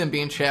fine with them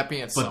being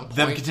champion at some point. But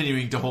them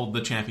continuing to hold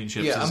the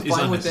championships is I'm fine with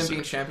them unnecessary.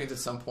 being champions at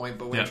some point,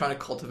 but when you're trying to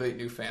cultivate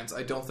new fans,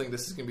 I don't think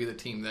this is going to be the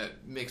team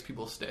that makes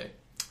people stay.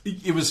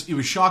 It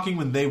was shocking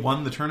when they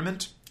won the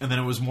tournament, and then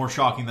it was more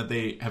shocking that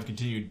they have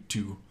continued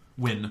to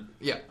win.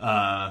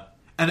 Yeah.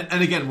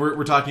 And again,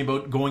 we're talking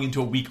about going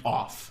into a week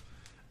off.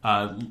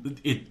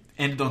 It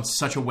ended on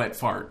such a wet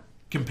fart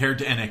compared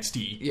to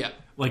NXT. Yeah.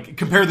 Like,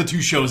 compare the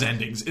 2 shows'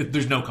 endings.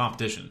 There's no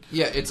competition.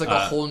 Yeah, it's like a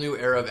whole new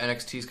era of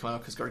NXT's coming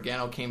out because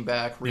Gargano came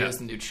back. Rhea's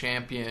the new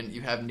champion. You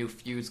have new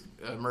feuds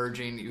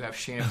emerging. You have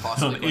Shayna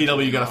possibly. On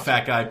AEW, you got a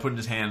fat guy putting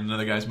his hand in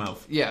another guy's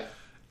mouth. Yeah.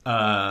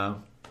 Exactly.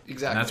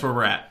 And that's where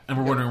we're at. And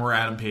we're wondering where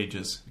Adam Page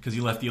is because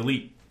he left the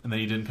Elite and then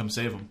he didn't come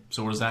save him.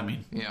 So what does that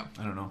mean? Yeah.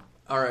 I don't know.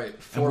 All right,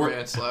 4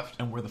 minutes left.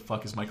 And where the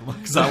fuck is Michael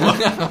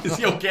Nakazawa? Is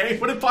he okay?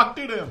 What did Pac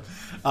do to him?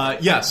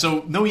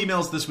 So no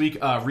emails this week.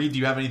 Reed, do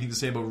you have anything to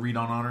say about Reed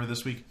on Honor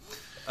this week?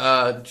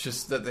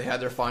 Just that they had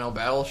their final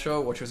battle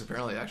show, which was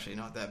apparently actually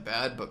not that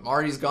bad, but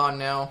Marty's gone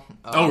now.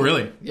 Oh,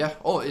 really? Yeah.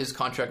 His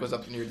contract was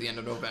up near the end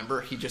of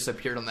November. He just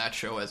appeared on that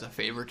show as a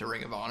favor to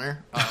Ring of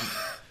Honor.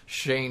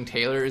 Shane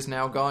Taylor is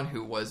now gone,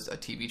 who was a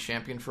TV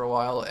champion for a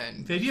while.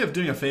 And the idea of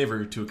doing a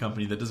favor to a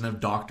company that doesn't have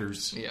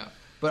doctors. Yeah.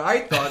 But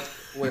I thought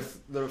with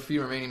the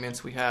few remaining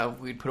minutes we have,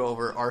 we'd put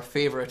over our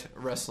favorite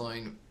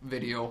wrestling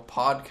video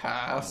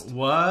podcast.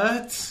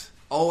 What?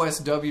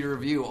 OSW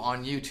Review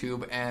on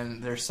YouTube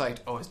and their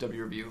site,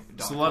 oswreview.com.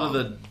 So a lot of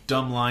the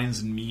dumb lines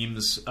and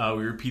memes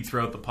we repeat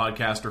throughout the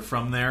podcast are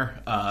from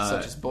there.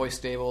 Such as Boy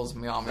Stables,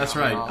 Meow Meow. That's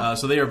right.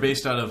 So they are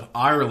based out of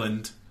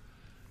Ireland.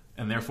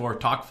 And therefore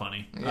talk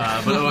funny.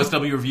 But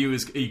OSW Review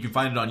you can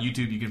find it on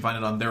YouTube. You can find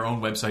it on their own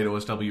website,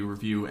 OSW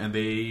Review, and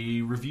they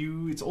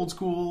review its old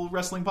school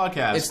wrestling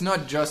podcast. It's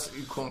not just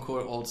quote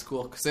unquote old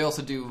school because they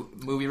also do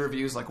movie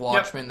reviews like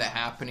Watchmen, The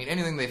Happening,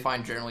 anything they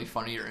find generally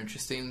funny or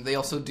interesting. They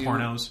also do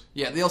pornos.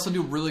 Yeah, they also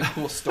do really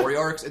cool story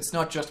arcs. It's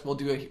not just we'll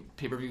do a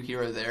pay-per-view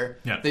here or there.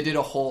 Yeah. They did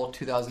a whole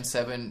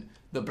 2007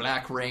 the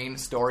Black Rain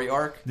story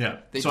arc. Yeah.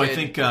 They So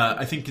did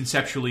I think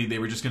conceptually they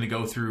were just going to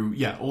go through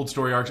old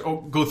story arcs,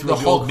 go through The the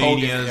Hulk old Hogan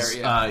manias,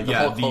 era, the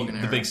Hulk Hogan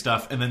the era. big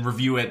stuff, and then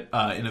review it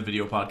in a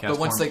video podcast. But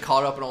once form. they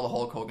caught up on all the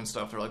Hulk Hogan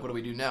stuff, they're like, what do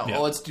we do now? Yeah.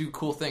 Oh, let's do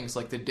cool things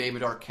like the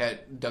David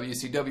Arquette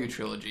WCW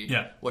trilogy,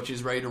 Yeah. which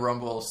is Ready to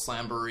Rumble,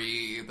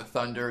 Slamboree, the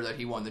Thunder that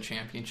he won the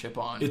championship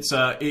on. It's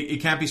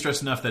it can't be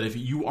stressed enough that if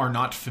you are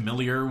not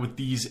familiar with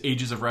these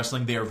ages of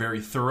wrestling, they are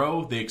very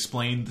thorough. They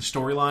explain the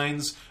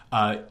storylines.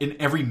 In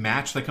every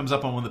match that comes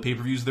up on one of the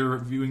pay-per-views they're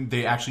reviewing,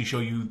 they actually show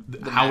you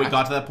how match. it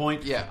got to that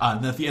point. Yeah.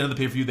 And then at the end of the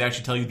pay-per-view, they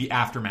actually tell you the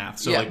aftermath.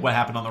 So, Yeah. like, what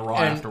happened on the Raw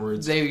and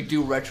afterwards. they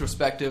do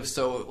retrospective,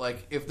 so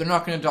like if they're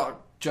not going to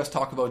just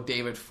talk about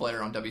David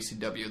Flair on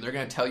WCW, they're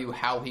going to tell you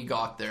how he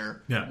got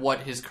there, Yeah.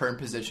 what his current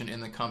position in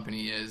the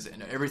company is,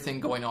 and everything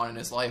going on in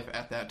his life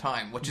at that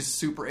time, which is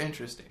super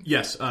interesting.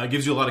 Yes, it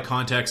gives you a lot of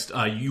context.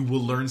 You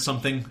will learn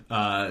something.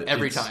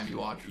 Every It's- time you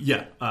watch.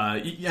 Yeah.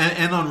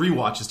 And on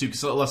rewatches, too,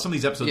 because some of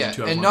these episodes Yeah, are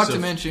 2 hours and long, not so to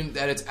if- mention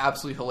that it's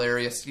absolutely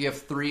hilarious. You have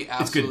three good.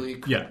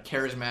 absolutely Yeah.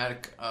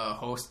 charismatic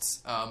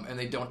hosts, and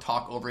they don't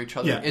talk over each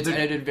other. Yeah, It's they're-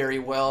 edited very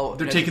well.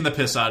 They're And taking the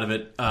piss out of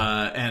it,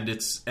 and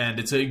it's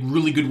a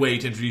really good way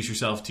to introduce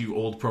yourself to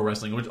old pro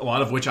wrestling, which, a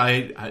lot of which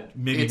I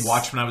maybe It's-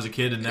 watched when I was a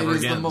kid and never it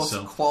is again. the most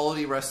So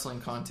quality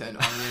wrestling content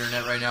on the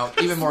internet right now,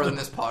 even more than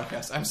this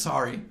podcast. I'm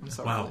sorry.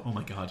 wow, oh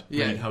my god,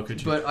 Yeah, really? How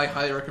could you? But I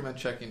highly recommend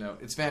checking it out.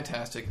 It's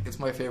fantastic. It's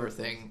my favorite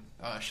thing.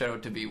 Shout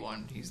out to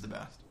V1. He's the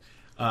best.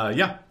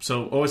 Yeah,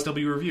 so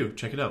OSW review,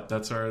 check it out.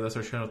 That's our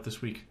shout out this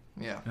week.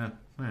 Yeah, Yeah,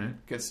 all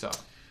right. good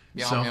stuff.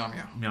 Meow, So- meow,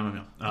 meow.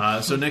 Meow,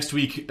 meow. So next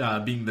week,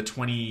 being the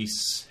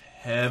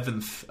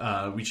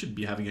 27th, we should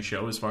be having a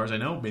show, as far as I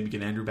know. Maybe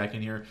get Andrew back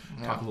in here,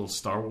 talk a little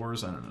Star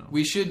Wars. I don't know.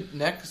 We should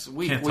next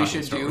week. Can't We talk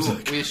should about do. Star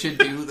Wars. We should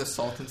do the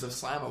Sultans of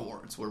Slam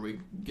Awards, where we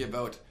give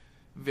out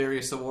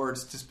various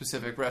awards to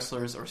specific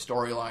wrestlers or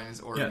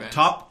storylines or Yeah, events.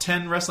 top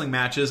 10 wrestling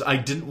matches I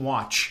didn't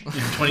watch in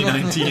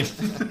 2019.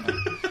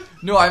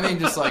 No, I mean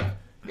just like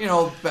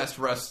best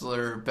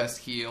wrestler, best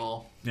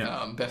heel,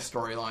 Yeah. best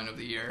storyline of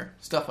the year,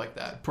 stuff like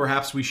that.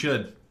 Perhaps we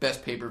should.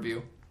 Best pay per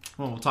view.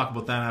 Well, we'll talk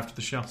about that after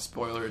the show.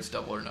 Spoiler: it's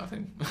Double or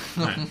Nothing.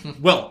 All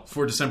right. Well,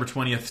 for December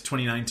 20th,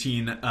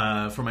 2019,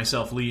 for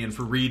myself, Lee, and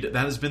for Reed,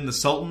 that has been the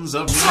Sultans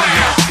of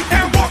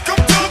And welcome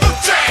to the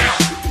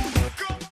jam.